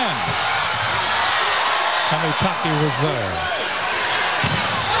again. Kamitake was there.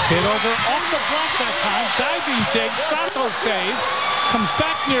 Hit over off the block that time. Diving dig. Sato saves. Comes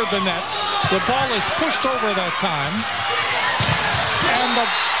back near the net. The ball is pushed over that time. And the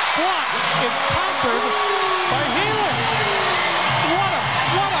block is countered by Healy. What a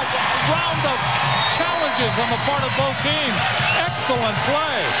round of challenges on the part of both teams. Excellent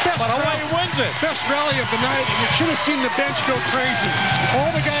play. But Hawaii wins it. Best rally of the night. You should have seen the bench go crazy.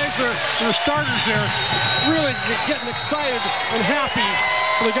 All the guys are the starters there really getting excited and happy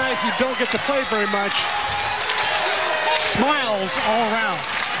for the guys who don't get to play very much. Smiles all around.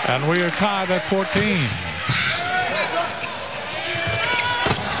 And we are tied at 14.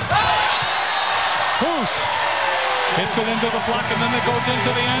 Bruce hits it into the block, and then it goes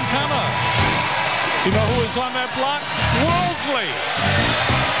into the antenna. You know who is on that block? Worsley.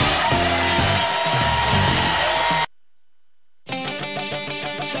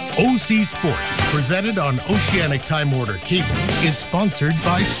 OC Sports, presented on Oceanic Time Order Cable, is sponsored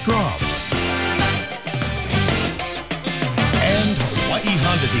by Straub and Hawaii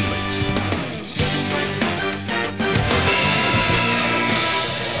Honda Dealers.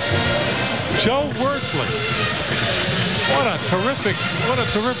 Joe Worsley. What a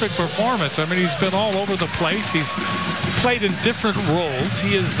terrific performance. I mean, he's been all over the place. He's played in different roles.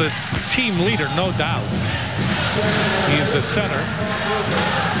 He is the team leader, no doubt. He's the center.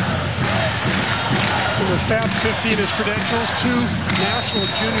 With Fab 50 in his credentials, 2 National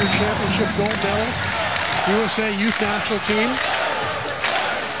Junior Championship gold medals, USA Youth National Team.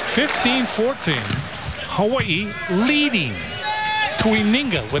 15-14. Hawaii leading.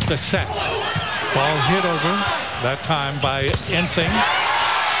 Tuininga with the set. Ball hit over, that time by Ensing.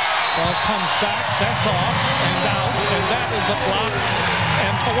 Ball comes back, that's off and out, and that is a block.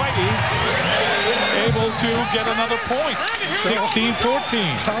 And Hawaii able to get another point. 16-14.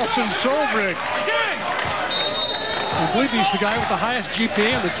 Carlton Solbrig. I believe he's the guy with the highest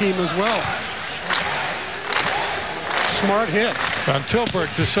GPA on the team as well. Smart hit. Van Tilburg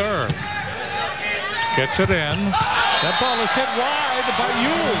to serve. Gets it in. That ball is hit wide by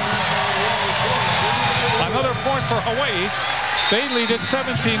Yule. Another point for Hawaii. They lead it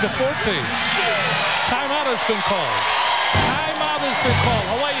 17-14. Timeout has been called. Timeout has been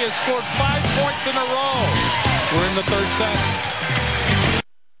called. Hawaii has scored 5 points in a row. We're in the third set.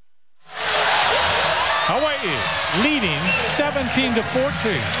 Hawaii leading 17-14.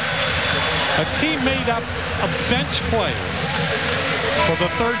 A team made up of bench players for the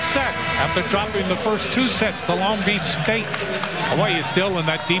third set after dropping the first 2 sets to Long Beach State. Hawaii is still in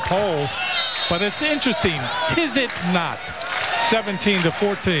that deep hole, but it's interesting. Tis it not?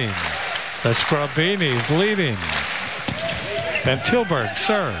 17-14. The Scrubbinis leading. And Tilburg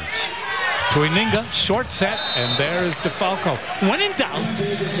serves. Tuininga, short set, and there's DeFalco. When in doubt,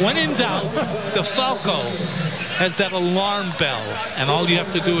 DeFalco has that alarm bell, and all you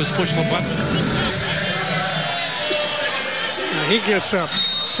have to do is push the button. He gets up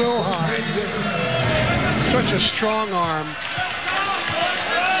so high. Such a strong arm.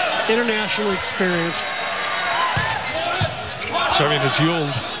 Internationally experienced. Serving is Yule.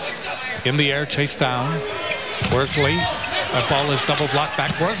 In the air, chased down. Worsley. That ball is double blocked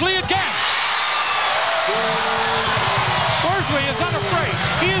back. Worsley again! Worsley is unafraid.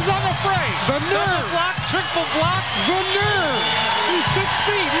 He is unafraid. The nerve. Double block, triple block. The nerve. He's 6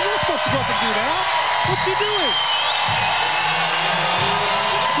 feet. He's not supposed to go up and do that. What's he doing?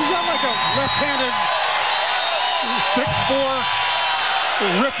 He's not like a left-handed 6'4"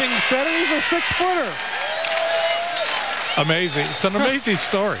 ripping setter. He's a 6-footer. Amazing. It's an amazing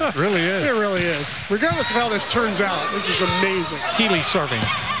story. It really is. It really is. Regardless of how this turns out, this is amazing. Healy serving.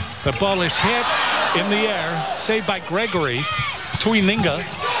 The ball is hit in the air, saved by Gregory. Tuininga.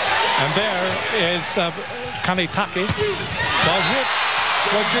 And there is Kanetake. Ball hit.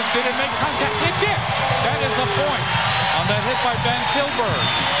 Did it make contact? It did. That is a point on that hit by Van Tilburg.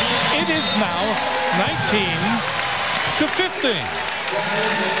 It is now 19-15.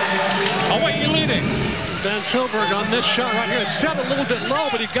 Hawaii leading. Van Tilburg on this shot right here. Set a little bit low,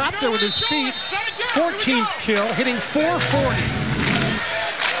 but he got there with his feet. 14th kill, hitting .440.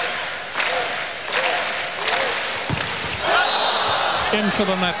 Into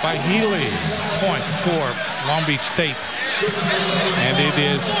the net by Healy. Point for Long Beach State. And it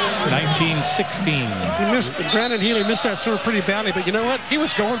is 19-16. Brandon Healy missed that serve pretty badly, but you know what? He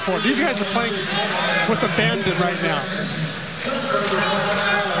was going for it. These guys are playing with abandon right now.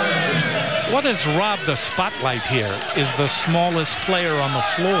 What has robbed the spotlight here is the smallest player on the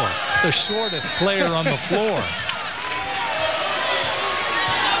floor, the shortest player on the floor.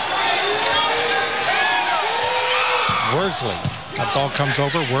 Worsley. That ball comes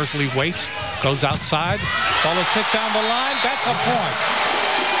over. Worsley waits, goes outside. Ball is hit down the line. That's a point.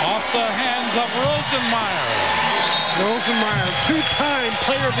 Off the hands of Rosenmeyer. Rosenmeyer, two-time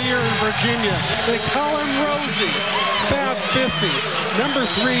Player of the Year in Virginia. They call him Rosie. Fab 50. Number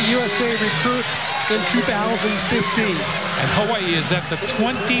 3 USA recruit in 2015. And Hawaii is at the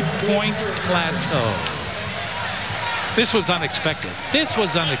 20-point plateau. This was unexpected. This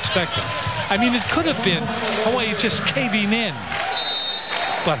was unexpected. I mean, it could have been Hawaii just caving in.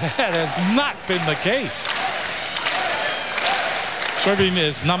 But that has not been the case. Serving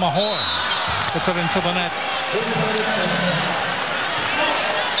is Namahoa. Puts it into the net.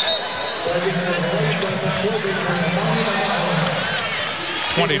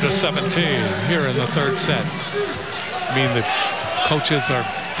 20-17 here in the third set. I mean, the coaches are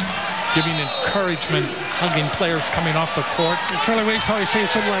giving encouragement, hugging players coming off the court. And Charlie Wade's probably saying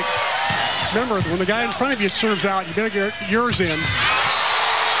something like, remember, when the guy in front of you serves out, you better get yours in.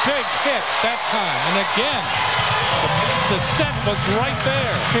 Big hit that time. And again, the set was right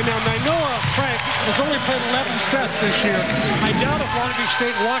there. Okay, now Nainoa Frank has only played 11 sets this year. I doubt if Long Beach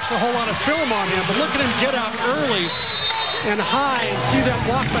State watched a whole lot of film on him, but look at him get out early and high and see that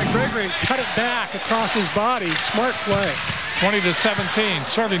block by Gregory and cut it back across his body. Smart play. 20-17,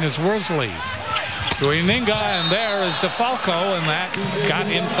 serving is Worsley. Tuininga, and there is DeFalco, and that got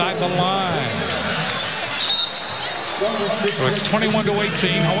inside the line. So it's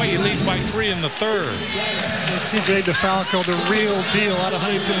 21-18. Hawaii leads by 3 in the third. TJ DeFalco, the real deal out of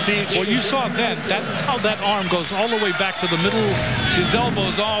Huntington Beach. Well, you saw then how that arm goes all the way back to the middle. His elbow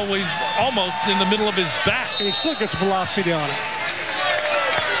is always almost in the middle of his back. And he still gets velocity on it.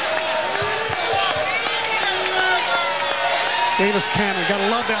 Davis Cannon, gotta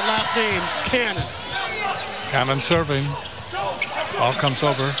love that last name, Cannon. Cannon serving. Ball comes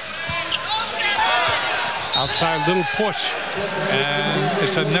over. Outside little push. And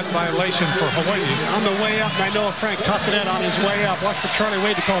it's a net violation for Hawaii. On the way up, I know Frank cut the net on his way up. Watch for Charlie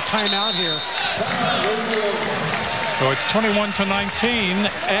Wade to call a timeout here. So it's 21-19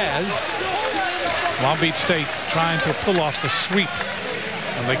 as Long Beach State trying to pull off the sweep.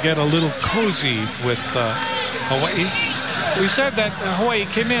 And they get a little cozy with Hawaii. We said that Hawaii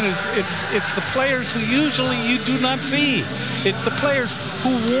came in as it's the players who usually you do not see. It's the players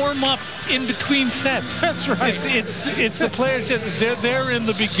who warm up in between sets. That's right. It's the players they're there in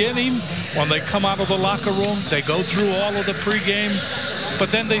the beginning. When they come out of the locker room, they go through all of the pregame, but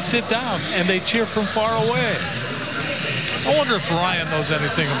then they sit down and they cheer from far away. I wonder if Ryan knows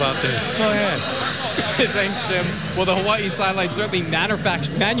anything about this. Go ahead. Thanks, Jim. Well, the Hawaii sideline certainly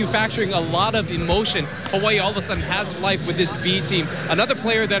manufacturing a lot of emotion. Hawaii all of a sudden has life with this B team. Another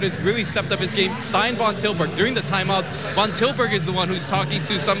player that has really stepped up his game, Stein Von Tilburg. During the timeouts, Von Tilburg is the one who's talking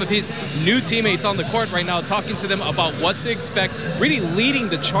to some of his new teammates on the court right now, talking to them about what to expect, really leading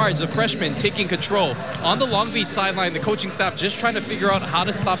the charge, the freshman taking control. On the Long Beach sideline, the coaching staff just trying to figure out how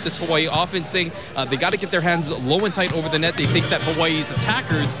to stop this Hawaii offense, saying they got to get their hands low and tight over the net. They think that Hawaii's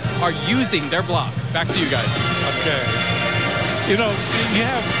attackers are using their block. Back to you guys. Okay. You know, you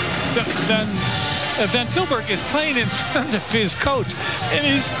have Van Tilburg is playing in front of his coach, and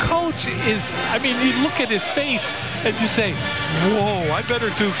his coach is, I mean, you look at his face and you say, whoa, I better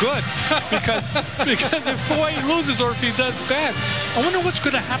do good, because if Hawaii loses or if he does bad, I wonder what's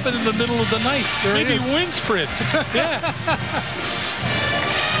going to happen in the middle of the night. Maybe wind sprints. Yeah.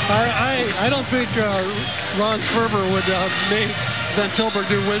 I don't think Ron Sperber would make Van Tilburg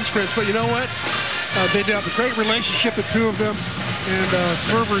do wind sprints, but you know what? They have a great relationship, the two of them. And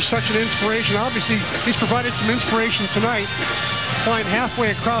Swerver is such an inspiration. Obviously, he's provided some inspiration tonight, flying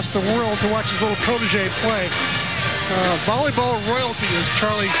halfway across the world to watch his little protege play. Volleyball royalty, as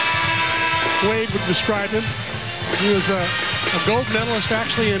Charlie Wade would describe him. He was a gold medalist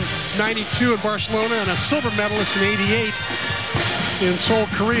actually in '92 in Barcelona and a silver medalist in '88 in Seoul,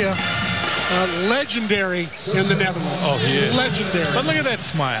 Korea. Legendary in the Netherlands. Oh, he is. Legendary. But look at that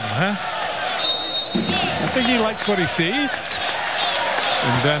smile, huh? I think he likes what he sees.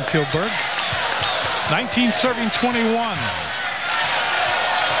 And Van Tilburg. 19 serving 21.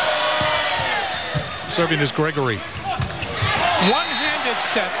 Serving is Gregory. One-handed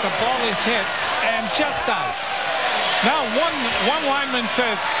set. The ball is hit and just out. Now one lineman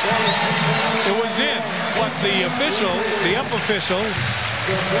says it was in, but the official, the up official,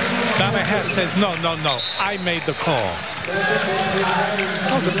 Donna Hess, says no, I made the call.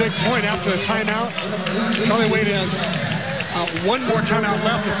 That was a big point after the timeout. Charlie Wade has one more timeout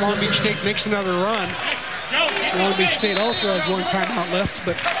left if Long Beach State makes another run. Long Beach State also has one timeout left,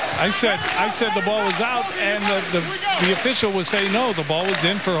 but I said the ball was out, and the official was saying no, the ball was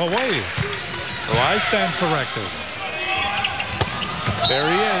in for Hawaii. So I stand corrected. There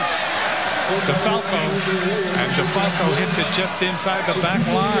he is, DeFalco, and DeFalco hits it just inside the back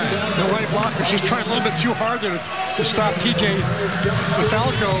line. The right blocker's just trying a little bit too hard to stop TJ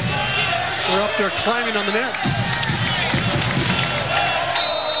DeFalco. They're up there climbing on the net.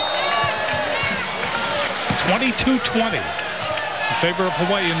 22-20 in favor of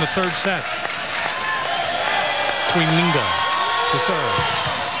Hawaii in the third set. Between Ninga to serve.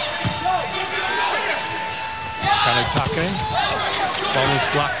 Kanetake. Ball is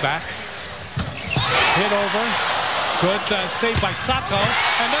blocked back. Hit over. Good save by Sato.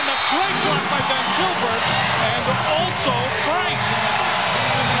 And then a great block by Van Tilburg. And also Frank.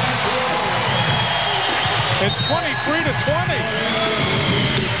 It's 23-20.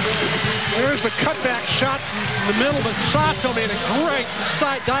 There's the cutback shot from the middle, but Sato made a great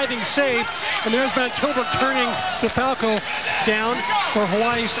side diving save. And there's Van Tilburg turning DeFalco down for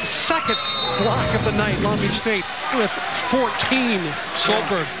Hawaii's second block of the night. Long Beach State with 14.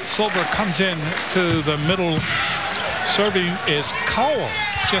 Solberg comes in to the middle. Serving is Cowell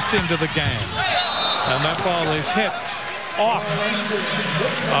just into the game. And that ball is hit off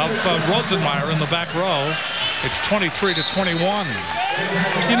of Rosenmeyer in the back row. It's 23-21.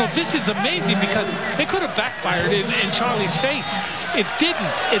 You know, this is amazing because it could have backfired in Charlie's face. It didn't.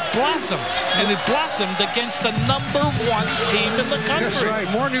 It blossomed, and it blossomed against the #1 team in the country. That's right.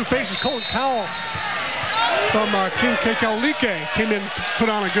 More new faces. Colin Cowell from King Kekaulike came in, put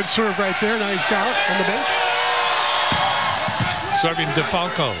on a good serve right there. Now he's got on the bench. Serving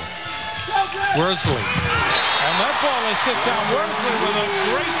DeFalco. Worsley. And that ball is hit down. Worsley with a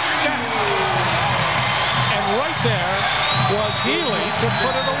great step. And right there was Healy to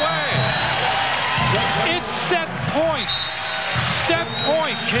put it away. It's set point. Set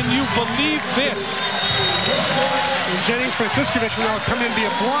point. Can you believe this? And Jennings Franciscovich will now come in and be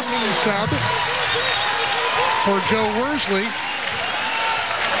a blocking sub for Joe Worsley.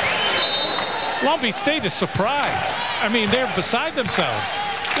 Long Beach State is surprised. I mean, they're beside themselves.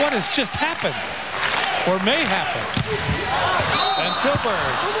 What has just happened? Or may happen? And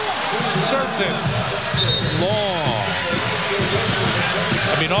Tilburg serves it long.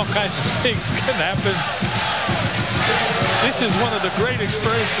 I mean, all kinds of things can happen. This is one of the great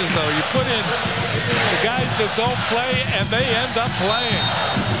experiences, though. You put in the guys that don't play, and they end up playing.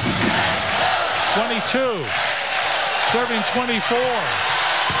 22. Serving 24.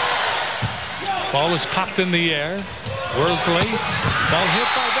 Ball is popped in the air. Worsley. Ball hit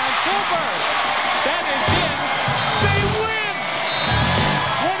by Van Tilburg. That is in. They win.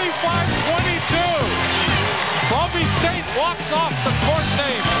 25-22. Long Beach State walks off the court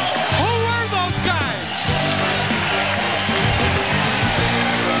tape. Who were those guys?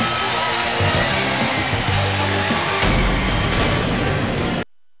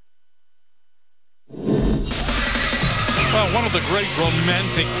 Well, one of the great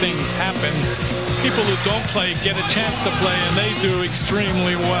romantic things happen. People who don't play get a chance to play, and they do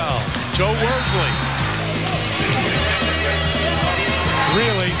extremely well. Joe Worsley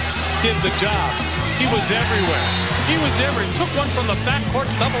really did the job. He was everywhere. He was everywhere. Took one from the backcourt,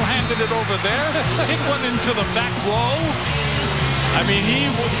 double-handed it over there, hit one into the back row. I mean,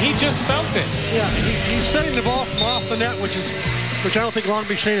 he just felt it. Yeah, he's setting the ball from off the net, which I don't think Long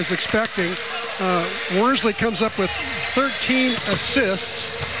Beach State is expecting. Worsley comes up with 13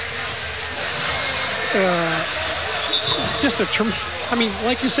 assists. I mean,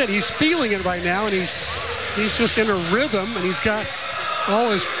 like you said, he's feeling it right now, and he's just in a rhythm, and he's got all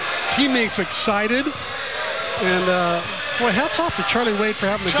his teammates excited. And boy, hats off to Charlie Wade for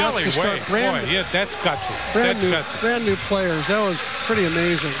having the guts to start brand yeah, that's gutsy. Brand new players. That was pretty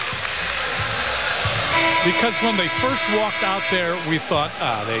amazing. Because when they first walked out there, we thought,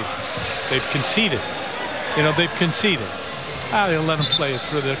 they've conceded. You know, they've conceded. They'll let them play it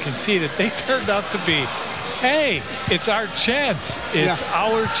through. They're conceded. They turned out to be, hey, it's our chance. It's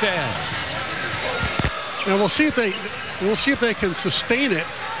our chance. And we'll see if they can sustain it.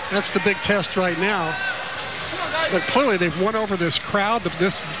 That's the big test right now. But clearly they've won over this crowd.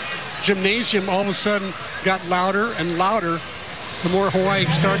 This gymnasium all of a sudden got louder and louder the more Hawaii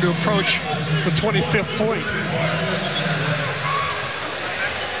started to approach the 25th point.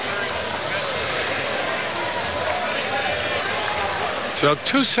 So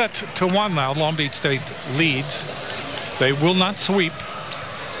 2-1 now. Long Beach State leads. They will not sweep.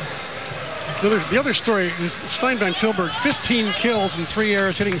 The other story is Stein Van Tilburg, 15 kills and 3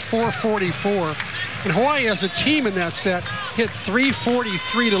 errors, hitting .444. And Hawaii as a team in that set hit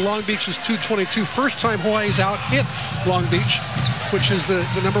 .343 to Long Beach's .222. First time Hawaii's out-hit Long Beach, which is the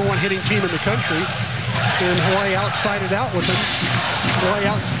 #1 hitting team in the country. And Hawaii outsided out with them. Hawaii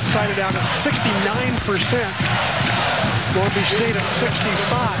outsided out at 69%. Long Beach State at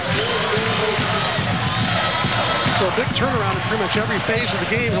 65%. So a big turnaround in pretty much every phase of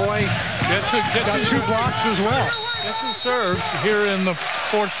the game. Hawaii got 2 blocks as well. Guess who serves here in the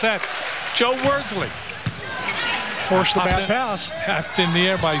 4th set? Joe Worsley. Forced the bad pass. Hacked in the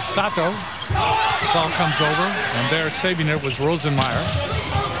air by Sato. Ball comes over, and there saving it was Rosenmeyer.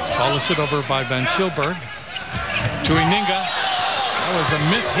 Ball is hit over by Van Tilburg. To Ininga. That was a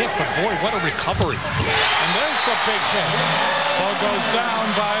miss-hit, but boy, what a recovery. And there's the big hit. Ball goes down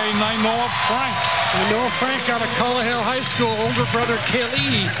by Nainoa Frank. Nainoa Frank out of Collehill High School. Older brother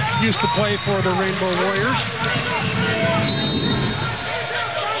Kelly used to play for the Rainbow Warriors.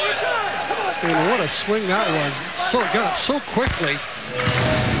 And what a swing that was. So it got it so quickly.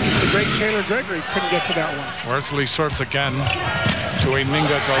 The great Taylor Gregory couldn't get to that one. Worsley serves again. To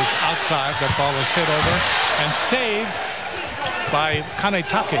Ininga goes outside. That ball is hit over and saved by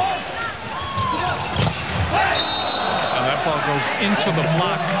Kanetake. And that ball goes into the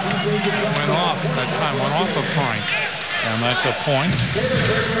block. Went off that time, went off of Frank. And that's a point.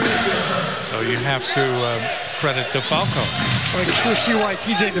 So you have to credit DeFalco. I can sure see why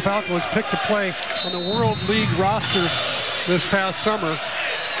TJ DeFalco was picked to play on the World League roster this past summer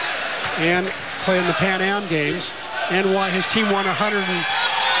and play in the Pan Am games, and why his team won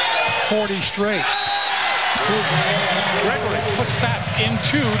 140 straight. Gregory puts that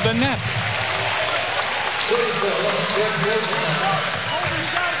into the net.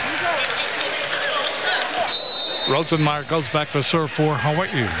 Rosenmeyer goes back to serve for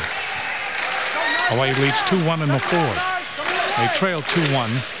Hawaii. Hawaii leads 2-1 in the 4th. They trail 2-1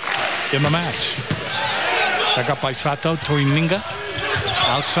 in the match. Back up by Sato to Ininga.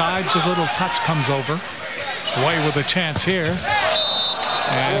 Outside, just a little touch comes over. Hawaii with a chance here.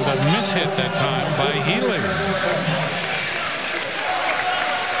 And a miss hit that time by Healy.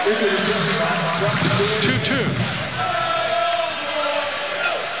 2-2.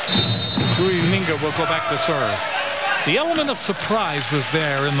 Ininga will go back to serve. The element of surprise was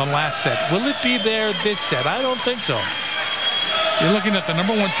there in the last set. Will it be there this set? I don't think so. You're looking at the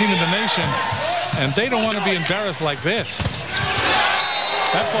 #1 team in the nation, and they don't want to be embarrassed like this.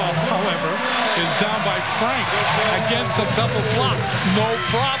 That ball, however, is down by Frank against a double block. No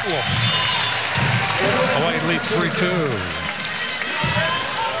problem. Hawaii leads 3-2.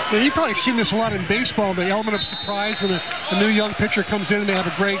 Now, you've probably seen this a lot in baseball, the element of surprise when a new young pitcher comes in and they have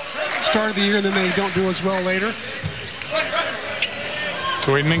a great start of the year and then they don't do as well later.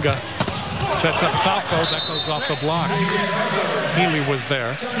 To Ininga. Sets up Falco. That goes off the block. Healy was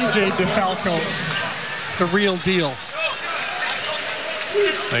there. TJ DeFalco, the real deal.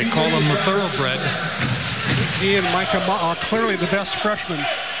 They call him the thoroughbred. He and Micah Ma are clearly the best freshmen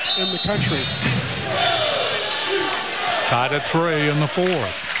in the country. Tied at 3 in the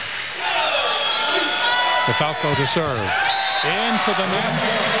 4th. DeFalco to serve. Into the net.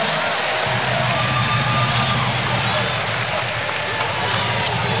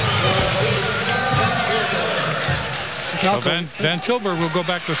 So Van Tilburg will go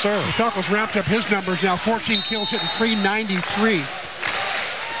back to serve. DeFalco's ramped up his numbers now. 14 kills, hitting .393.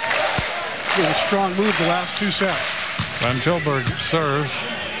 A strong move the last 2 sets. Van Tilburg serves.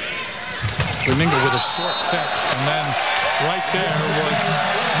 Ininga with a short set. And then right there was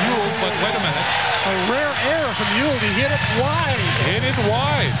Yule, but wait a minute. A rare error from Yule. He hit it wide. Hit it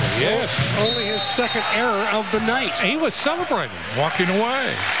wide, yes. Only his 2nd error of the night. He was celebrating, walking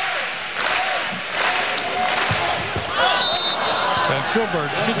away. Van Tilburg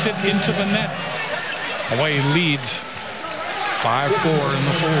hits it into the net. Hawaii leads 5-4 in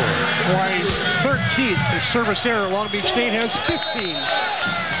the fourth. Hawaii's 13th is service error. Long Beach State has 15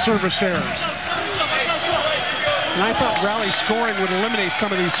 service errors. And I thought rally scoring would eliminate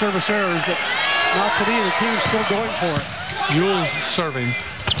some of these service errors, but not today. The team's still going for it. Yule's serving.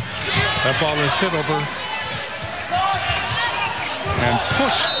 That ball is hit over and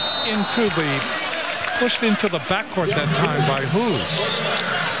pushed into the backcourt that time by Hoos.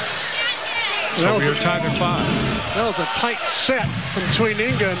 So we are tied at 5. That was a tight set from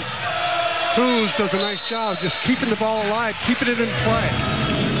Tuininga. Hoos does a nice job just keeping the ball alive, keeping it in play.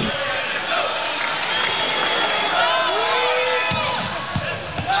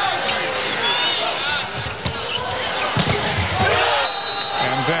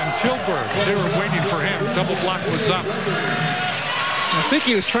 And then Tilburg, they were waiting for him. Double block was up. I think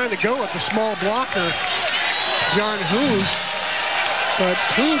he was trying to go with the small blocker, Bjarne Hoos. But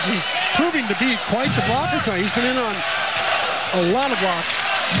Hoos is proving to be quite the blocker tonight. He's been in on a lot of blocks.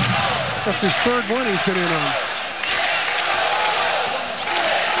 That's his third one he's been in on.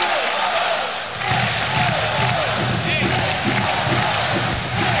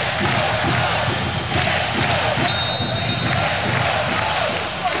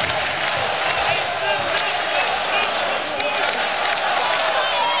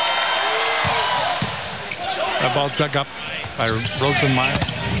 That ball dug up by Rosenmeyer.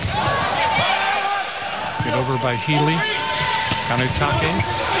 Get over by Healy. Kanetake.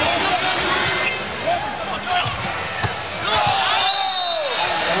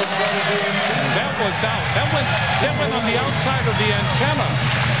 And that was out. That went on the outside of the antenna.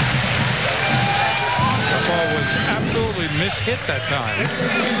 The ball was absolutely mishit that time.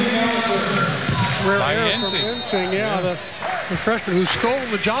 Rare By error from Ensing. Ensing, yeah. The freshman who stole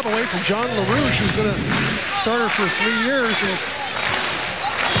the job away from John LaRouche, who's been a starter for 3 years. And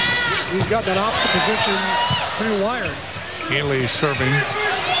he's got that opposite position pretty wired. Healy serving.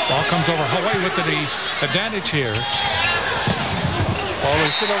 Ball comes over. Hawaii with the advantage here. Ball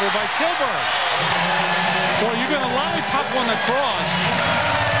is hit over by Tilburg. Well, you're going to lollipop one across.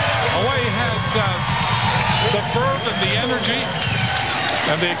 Hawaii has the verve and the energy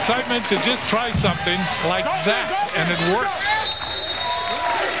and the excitement to just try something like that, and it worked.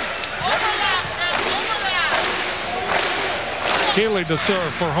 Healy to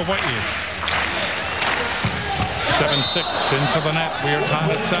serve for Hawaii. 7-6 into the net. We are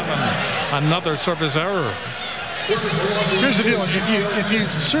tied at 7. Another service error. Here's the deal. If you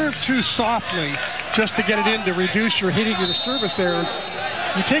serve too softly just to get it in to reduce your hitting your service errors,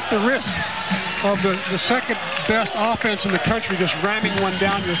 you take the risk of the second best offense in the country just ramming one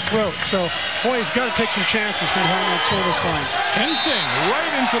down your throat. So Hawaii's got to take some chances from behind that service line. Ensing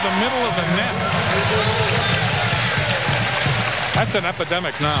right into the middle of the net. That's an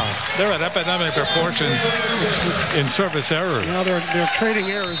epidemic now. They're at epidemic proportions in service errors. Now they're trading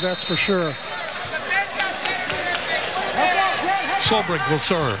errors, that's for sure. Solberg will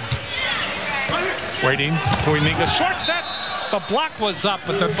serve. Waiting. Tuininga. Short set. The block was up,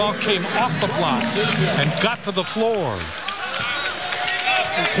 but the ball came off the block and got to the floor.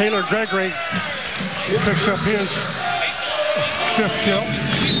 And Taylor Gregory picks up his 5th kill.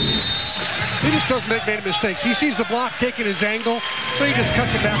 He just doesn't make many mistakes. He sees the block taking his angle, so he just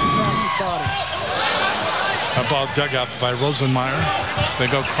cuts it back across his body. A ball dug up by Rosenmeyer. They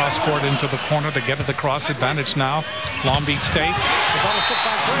go cross-court into the corner to get to the cross advantage now. Long Beach State. The ball is hit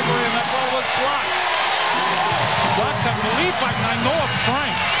by Gregory, and that ball was blocked. Blocked, I believe, by Noah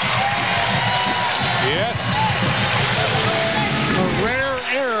Frank. Yes. A rare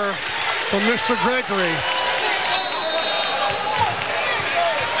error from Mr. Gregory.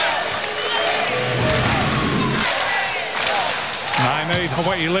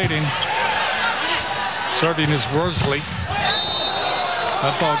 Hawaii leading. Serving is Worsley.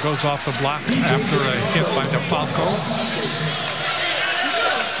 That ball goes off the block after a hit by DeFalco.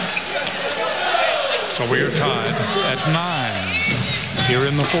 So we are tied at 9 here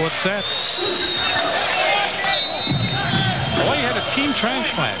in the 4th set. Hawaii had a team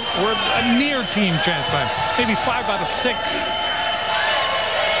transplant, or a near team transplant, maybe 5 out of 6.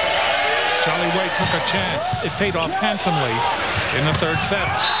 Charlie Way took a chance. It paid off handsomely in the 3rd set.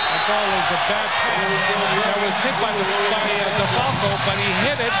 That ball was a bad pass. That was hit by DeFalco, but he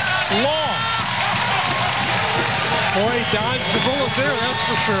hit it long. Boy, he dodged the bullet there, that's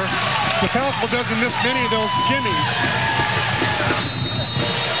for sure. DeFalco doesn't miss many of those gimmies.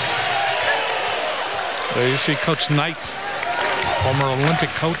 There you see Coach Knight, former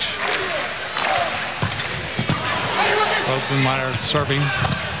Olympic coach. Rosenmeyer serving.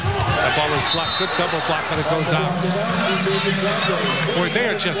 That ball is blocked. Good double block, but it goes out. Boy, they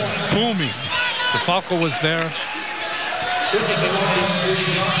are just booming. DeFalco was there.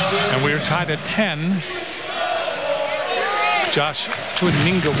 And we're tied at 10. Josh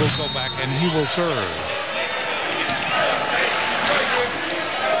Tuininga will go back and he will serve.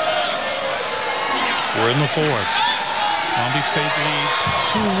 We're in the fourth. Long Beach State leads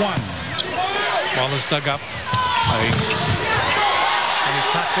 2-1. Ball is dug up by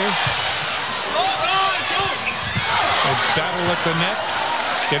Kamitake. A battle at the net.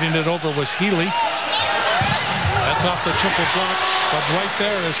 Getting it over was Healy. That's off the triple block, but right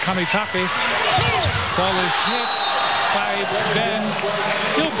there is Kamitake. Ball is hit by Ben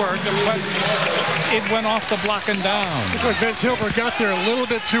Tilburg, but it went off the block and down. Looks like Ben Tilburg got there a little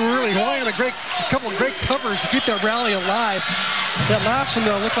bit too early. Hawaii had a couple of great covers to keep that rally alive. That last one,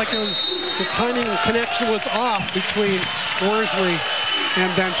 though, looked like the timing and connection was off between Worsley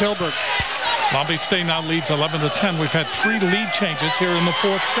and Ben Tilburg. Long Beach State now leads 11-10. We've had 3 lead changes here in the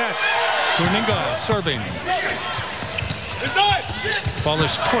fourth set. Tuininga serving. Ball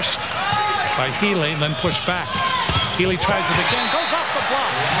is pushed by Healy, then pushed back. Healy tries it again, goes off the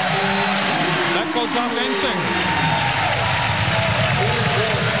block. That goes off Ensing.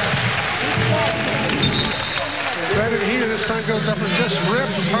 Brandon Healy this time goes up and just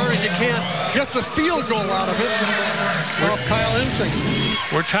rips as hard as he can. Gets a field goal out of it off Kyle Ensing.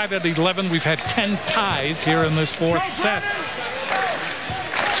 We're tied at 11. We've had 10 ties here in this fourth set.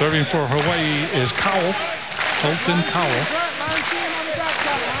 Serving for Hawaii is Cowell, Colton Cowell.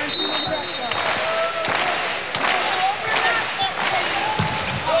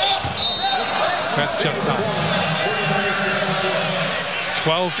 That's just out.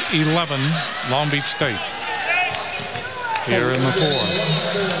 12-11, Long Beach State. Here in the fourth.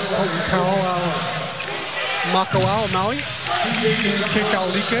 Colton Cowell out of Makawao, Maui.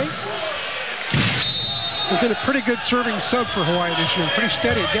 Kekaulike. He's been a pretty good serving sub for Hawaii this year. Pretty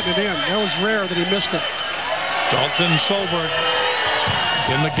steady at getting it in. That was rare that he missed it. Dalton Solberg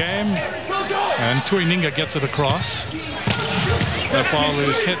in the game. And Tuininga gets it across. That ball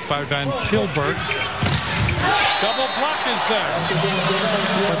is hit by Van Tilburg. Double block is there.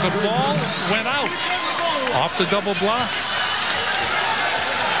 But the ball went out off the double block.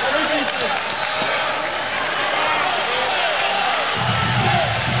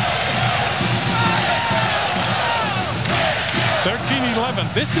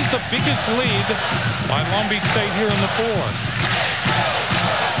 This is the biggest lead by Long Beach State here in the fourth.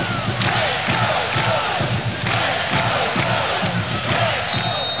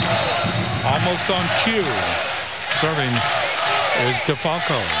 Almost on cue. Serving is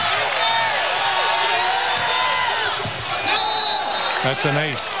DeFalco. That's an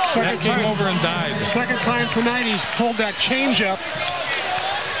ace. That came over and died. Second time tonight he's pulled that changeup.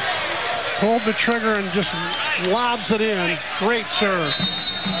 Pulled the trigger and just lobs it in. Great serve.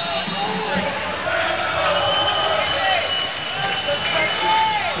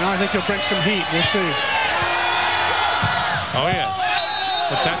 Now I think he'll bring some heat. We'll see. Oh, yes.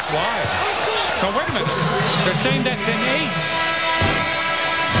 But that's why. So wait a minute. They're saying that's an ace.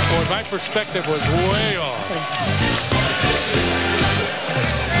 Boy, my perspective was way off.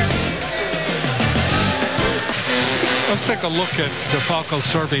 Let's take a look at DeFalco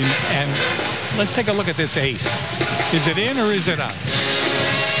serving, and let's take a look at this ace. Is it in or is it out?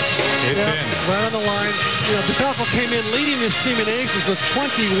 It's in. Right on the line. You know, DeFalco came in leading this team in aces with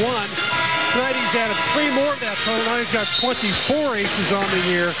 21. Tonight he's added 3 more of that total. Now he's got 24 aces on the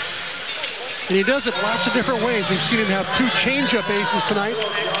year. And he does it lots of different ways. We've seen him have 2 change-up aces tonight,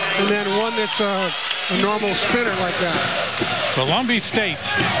 and then one that's a normal spinner like that. So Long Beach State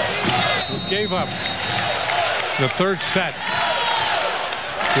gave up the third set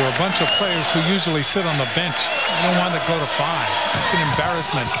to a bunch of players who usually sit on the bench. They don't want to go to 5. It's an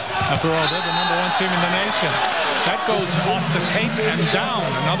embarrassment. After all, they're the #1 team in the nation. That goes off the tape and down.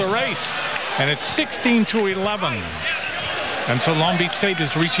 Another race. And it's 16-11. And so Long Beach State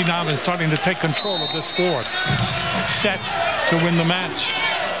is reaching out and starting to take control of this fourth set to win the match.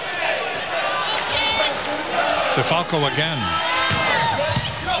 DeFalco again.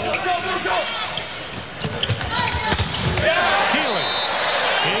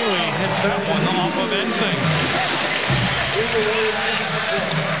 Healy hits that one off of Ensing.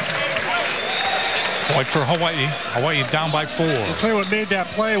 Point for Hawaii. Hawaii down by 4. I'll tell you what made that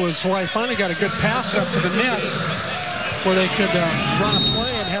play was Hawaii finally got a good pass up to the net where they could run a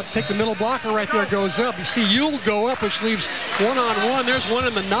play and take the middle blocker right there goes up. You see Yule go up, which leaves 1-on-1. There's one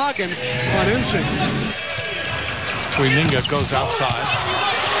in the noggin on Ensing. Tuininga goes outside.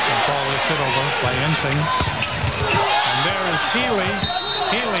 The ball is hit over by Ensing. And there is Healy.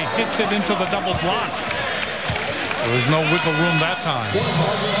 Healy hits it into the double block. There was no wiggle room that time.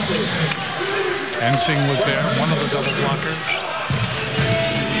 Ensing was there, one of the double blockers.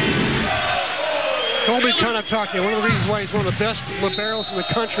 Colby Kanatake, one of the reasons why he's one of the best liberos in the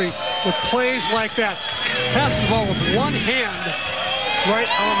country with plays like that. Passes the ball with one hand right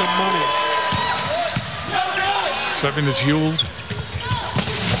on the money. Serving is Yuld.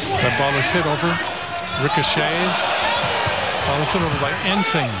 That ball is hit over. Ricochets. Ball is hit over by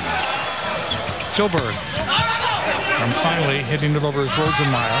Ensing. Tilburg. And finally, hitting it over is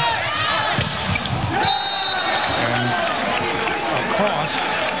Rosenmeyer. And across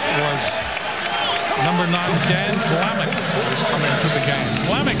was number 9, Dan Glamick, who's coming to the game.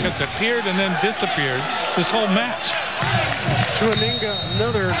 Glamick has appeared and then disappeared this whole match. Tuaninga,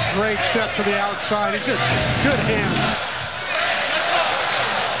 another great set to the outside. He's just good hands.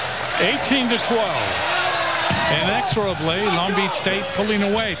 18-12. Inexorably, Long Beach State pulling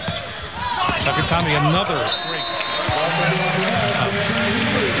away. Takatani, another great.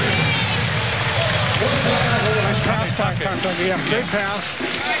 Nice pass by Kanatake. Yeah, big pass.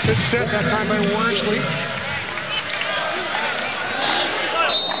 Good set that time by Worsley.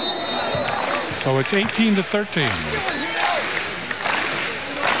 So it's 18-13.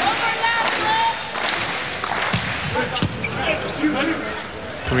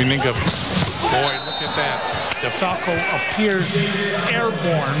 Tuaninga, boy, look at that. DeFalco appears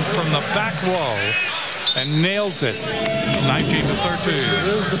airborne from the back row and nails it. 19-13.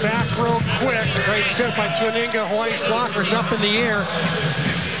 Moves the back row quick. Great set by Tuaninga. Hawaii's blockers up in the air.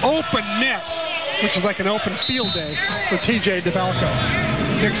 Open net, which is like an open field day for TJ DeFalco.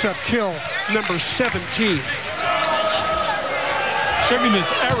 Picks up kill number 17. Serving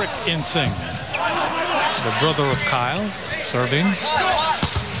is Eric Ensing, the brother of Kyle. Serving.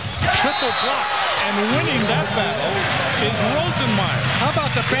 Triple block, and winning that battle is Rosenmeyer. How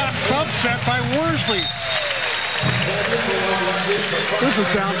about the back bump set by Worsley? This is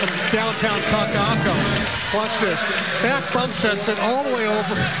down from downtown Kaka'ako. Watch this. Back bump sets it all the way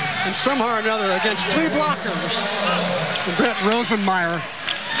over, and somehow or another against 3 blockers, Brett Rosenmeyer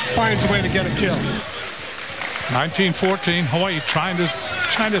finds a way to get a kill. 19-14. Hawaii trying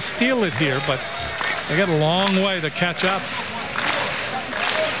to steal it here, but they got a long way to catch up.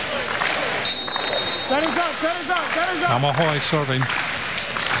 Amahoy serving.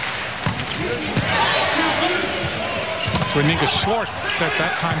 Tuaninga short set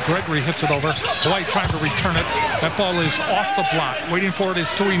that time. Gregory hits it over. Hawaii trying to return it. That ball is off the block. Waiting for it is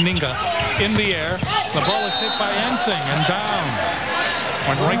Tuaninga in the air. The ball is hit by Ensing and down.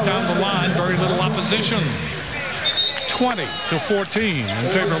 Went right down the line. Very little opposition. 20-14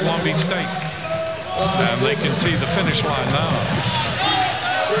 in favor of Long Beach State. And they can see the finish line now.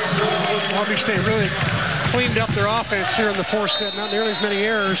 Long Beach State really cleaned up their offense here in the 4th set. Not nearly as many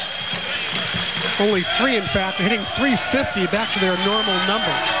errors. Only 3, in fact. They're hitting 350 back to their normal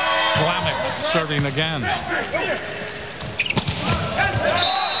numbers. Glamick serving again. That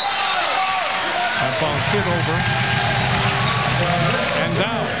ball hit over and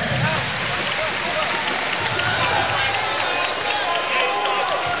down.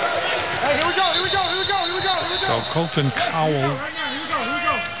 So Colton Cowell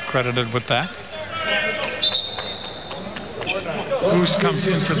credited with that. Bruce comes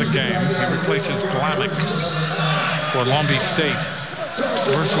into the game. He replaces Glamick for Long Beach State.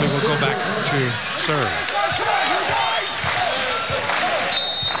 Worsley will go back to serve.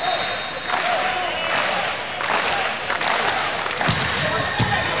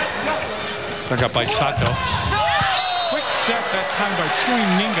 Dug up by Sato. Quick set that time by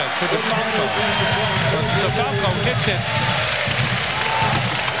Tuaninga to DeFalco. DeFalco hits it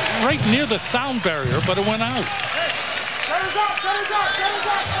right near the sound barrier, but it went out.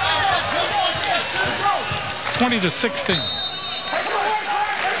 20-16.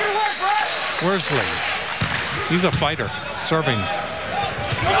 Worsley. He's a fighter. Serving.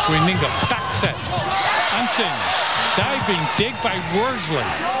 Tuaninga. Back set. Ensing. Diving dig by Worsley.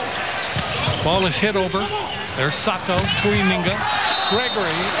 Ball is hit over. There's Sato. Tuaninga.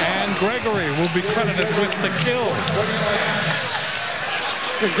 Gregory. And Gregory will be credited with the kill.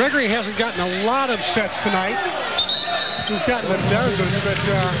 Gregory hasn't gotten a lot of sets tonight. He's gotten a dozen, but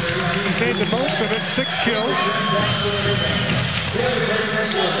he's made the most of it. 6 kills.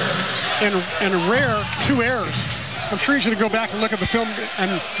 And a rare 2 errors. I'm sure you should go back and look at the film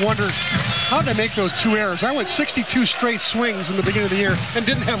and wonder, how did I make those 2 errors? I went 62 straight swings in the beginning of the year and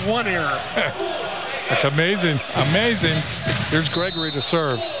didn't have 1 error. That's amazing. Amazing. Here's Gregory to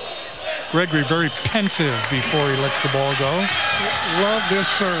serve. Gregory very pensive before he lets the ball go. Love this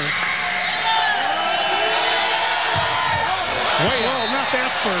serve. Way well, not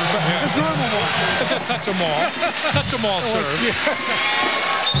that serve, but his normal one. It's a touch-em-all. Touch-em-all serve.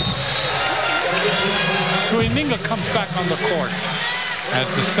 Tuininga comes back on the court as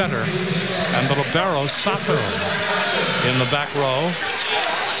the center, and the libero Sato in the back row.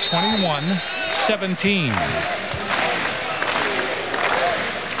 21-17.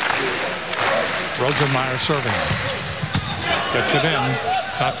 Rosenmeyer serving. Gets it in.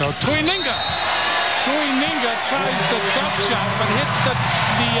 Sato. Tuininga. Tuininga tries the drop shot, but hits the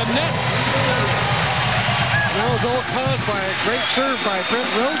net. That was all caused by a great serve by Brent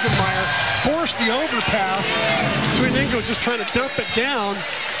Rosenmeyer. Forced the overpass. Tuininga was just trying to dump it down.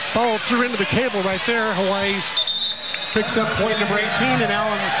 Followed through into the cable right there. Hawaii's picks up point number 18, and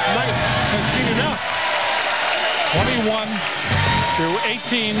Alan Knight has seen enough.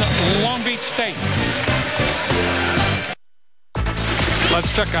 21-18, Long Beach State. Let's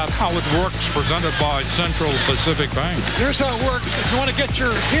check out how it works, presented by Central Pacific Bank. Here's how it works. If you want to get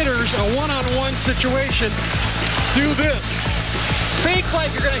your hitters a one-on-one situation, do this. Fake like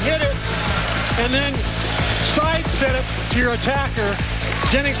you're going to hit it, and then side set it to your attacker.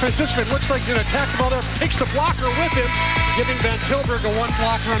 Jennings Francisco, it looks like he's going to attack the ball there, takes the blocker with him, giving Van Tilburg a one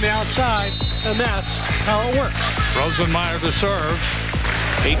blocker on the outside, and that's how it works. Rosenmeyer to serve.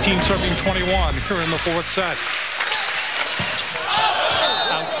 18 serving 21 here in the fourth set.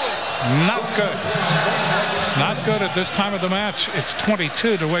 Out. Not good. Not good at this time of the match. It's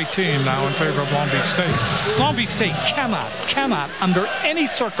 22-18 now in favor of Long Beach State. Long Beach State cannot, under any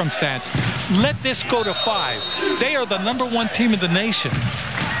circumstance, let this go to 5. They are the #1 team in the nation.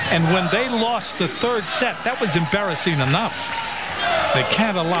 And when they lost the third set, that was embarrassing enough. They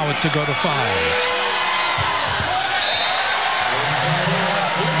can't allow it to go to 5.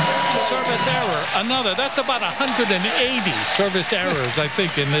 Service error, another. That's about 180 service errors, I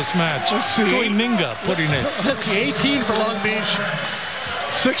think, in this match. Let's see. Tuininga putting it. Let's see, 18 for Long Beach,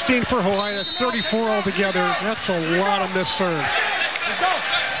 16 for Hawaii. That's 34 altogether. That's a lot of missed serves.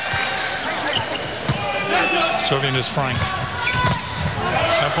 Serving is Frank.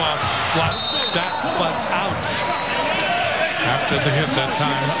 That ball blocked, but out. After the hit that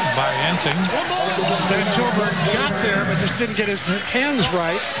time by Ensing. Van Tilburg got there, but just didn't get his hands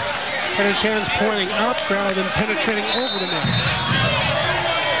right. Had his hands pointing up rather than penetrating over the net.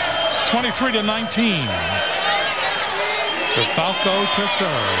 23-19. Falco to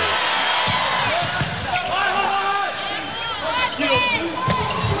serve.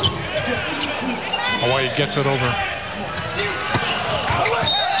 Hawaii gets it over.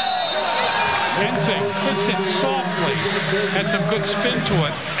 Ensing hits it softly. Had some good spin to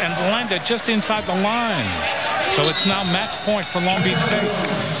it and landed just inside the line. So it's now match point for Long Beach State.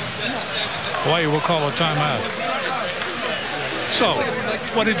 Hawaii will call a timeout. So,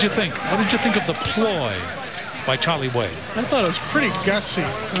 what did you think? What did you think of the ploy by Charlie Wade? I thought it was pretty gutsy.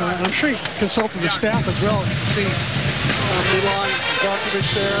 I'm sure he consulted the staff as well. You can see Milan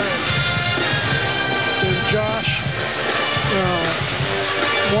Zarkovic there, and Josh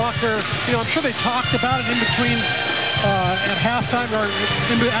Walker. You know, I'm sure they talked about it in between at halftime or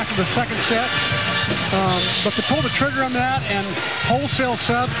after the second set. But to pull the trigger on that and wholesale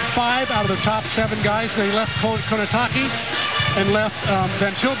sub 5 out of the top 7 guys, they left Konataki and left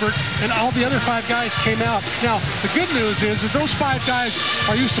Van Tilburg, and all the other 5 guys came out. Now, the good news is that those 5 guys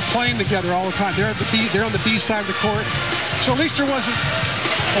are used to playing together all the time. They're on the B side of the court, so at least there wasn't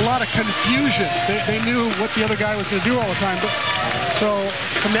a lot of confusion. They knew what the other guy was going to do all the time. So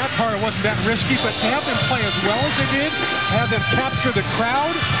from that part, it wasn't that risky, but to have them play as well as they did, have them capture the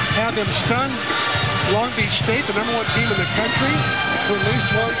crowd, have them stun Long Beach State, the #1 team in the country, for at least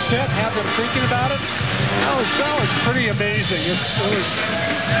one set, have them thinking about it, that was pretty amazing. It was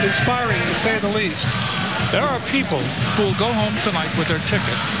inspiring, to say the least. There are people who will go home tonight with their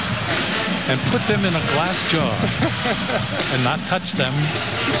tickets and put them in a glass jar and not touch them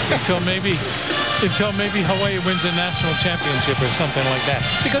until maybe Hawaii wins a national championship or something like that.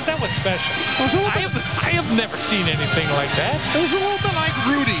 Because that was special. I have never seen anything like that. It was a little bit like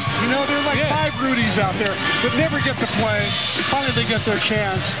Rudy. You know, there are like 5 Rudies out there that never get to play. Finally, they get their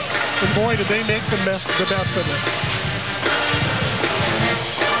chance. And boy, did they make the best of it.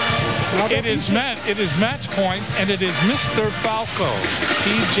 It is match point, and it is Mr. Falco,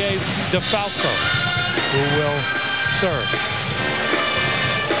 TJ DeFalco, who will serve.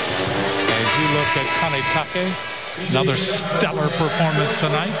 As you look at Kanetake, another stellar performance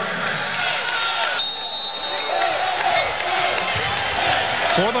tonight.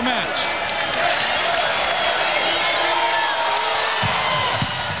 For the match.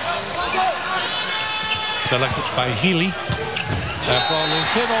 Selected by Healy. That ball is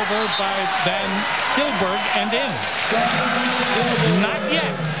hit over by Van Tilburg and in. Not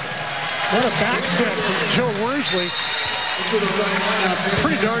yet. What a back set from Joe Worsley. A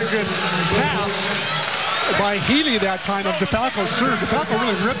pretty darn good pass. by Healy that time of DeFalco's serve. DeFalco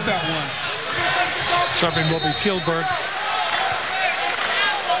really ripped that one. Serving will be Tealberg.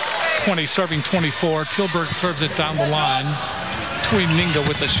 20 serving 24. Tealberg serves it down the line. Tuininga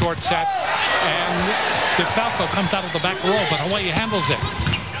with the short set. And DeFalco comes out of the back row, but Hawaii handles it.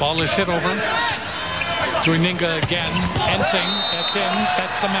 Ball is hit over. Tuininga again. Ensing. That's in.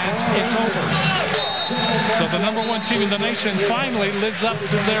 That's the match. It's over. So the #1 team in the nation finally lives up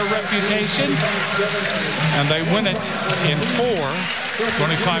to their reputation. And they win it in 4.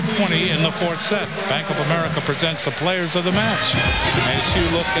 25-20 in the 4th set. Bank of America presents the players of the match. As you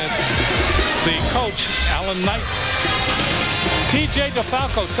look at the coach, Alan Knight. TJ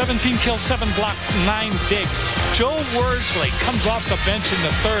DeFalco, 17 kills, 7 blocks, 9 digs. Joe Worsley comes off the bench in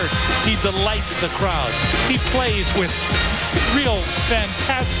the 3rd. He delights the crowd. He plays with real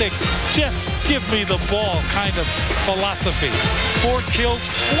fantastic, just give me the ball kind of philosophy. 4 kills,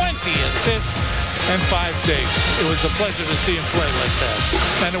 20 assists, and 5 digs. It was a pleasure to see him play like that.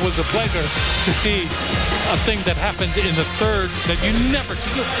 And it was a pleasure to see a thing that happened in the 3rd that you never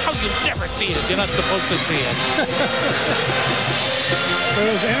see. How you never see it? You're not supposed to see it. It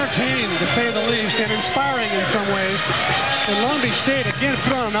was entertaining, to say the least, and inspiring in some ways. And Long Beach State, again,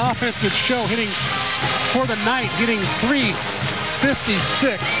 put on an offensive show, hitting for the night, hitting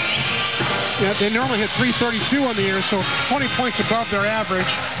 356. Yeah, they normally hit 332 on the year, so 20 points above their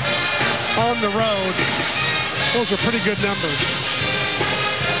average on the road. Those are pretty good numbers.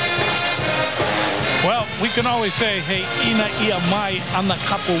 Well, we can always say, hey, ina ia mai ana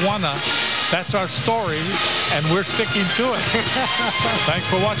kapuana. That's our story, and we're sticking to it. Thanks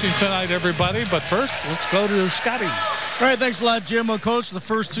for watching tonight, everybody. But first, let's go to Scotty. All right, thanks a lot, Jim. Well, Coach, the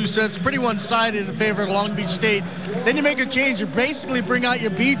first 2 sets, pretty one-sided in favor of Long Beach State. Then you make a change. You basically bring out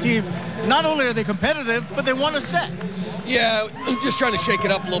your B team. Not only are they competitive, but they won a set. Yeah, just trying to shake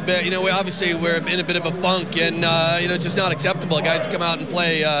it up a little bit. You know, obviously we're in a bit of a funk, and you know, just not acceptable. Guys come out and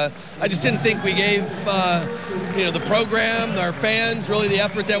play. I just didn't think we gave you know, the program, our fans, really the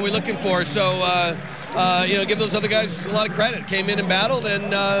effort that we're looking for. So you know, give those other guys a lot of credit. Came in and battled,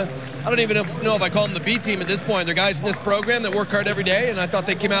 and I don't even know if I call them the B team at this point. They're guys in this program that work hard every day, and I thought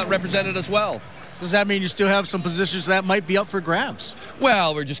they came out and represented us well. Does that mean you still have some positions that might be up for grabs?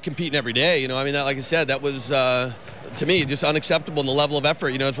 Well, we're just competing every day. You know, I mean, that, like I said, that was to me just unacceptable in the level of effort.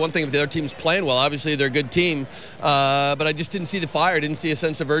 You know, it's one thing if the other team's playing well. Obviously, they're a good team, but I just didn't see the fire. Didn't see a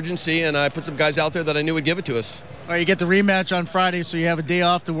sense of urgency, and I put some guys out there that I knew would give it to us. All right, you get the rematch on Friday, so you have a day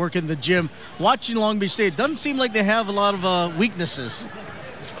off to work in the gym. Watching Long Beach State, doesn't seem like they have a lot of weaknesses.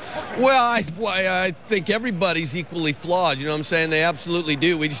 Well, I think everybody's equally flawed. You know what I'm saying? They absolutely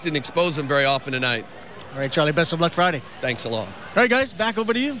do. We just didn't expose them very often tonight. All right, Charlie, best of luck Friday. Thanks a lot. All right, guys, back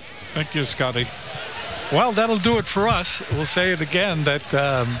over to you. Thank you, Scotty. Well, that'll do it for us. We'll say it again that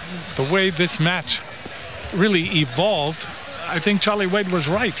the way this match really evolved, I think Charlie Wade was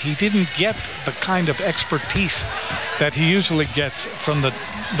right. He didn't get the kind of expertise that he usually gets from the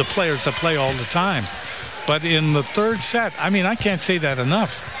players that play all the time. But in the 3rd set, I mean, I can't say that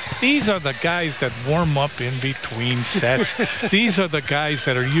enough. These are the guys that warm up in between sets. These are the guys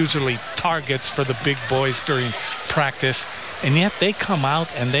that are usually targets for the big boys during practice. And yet they come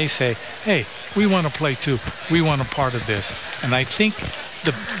out and they say, hey, we want to play too. We want a part of this. And I think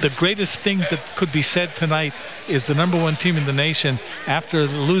the greatest thing that could be said tonight is the #1 team in the nation, after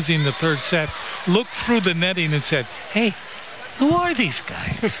losing the 3rd set, looked through the netting and said, hey, who are these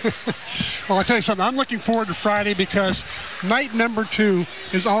guys? Well, I'll tell you something. I'm looking forward to Friday because night number 2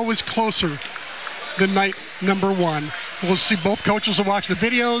 is always closer than night number 1. We'll see both coaches will watch the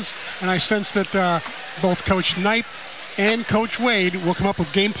videos, and I sense that both Coach Knight and Coach Wade will come up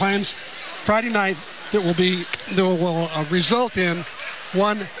with game plans Friday night that will result in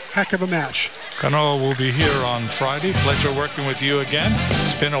one heck of a match. Kanoa will be here on Friday. Pleasure working with you again.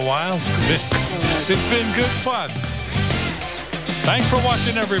 It's been a while. It's been good fun. Thanks for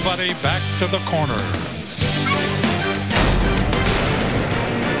watching, everybody. Back to the corner.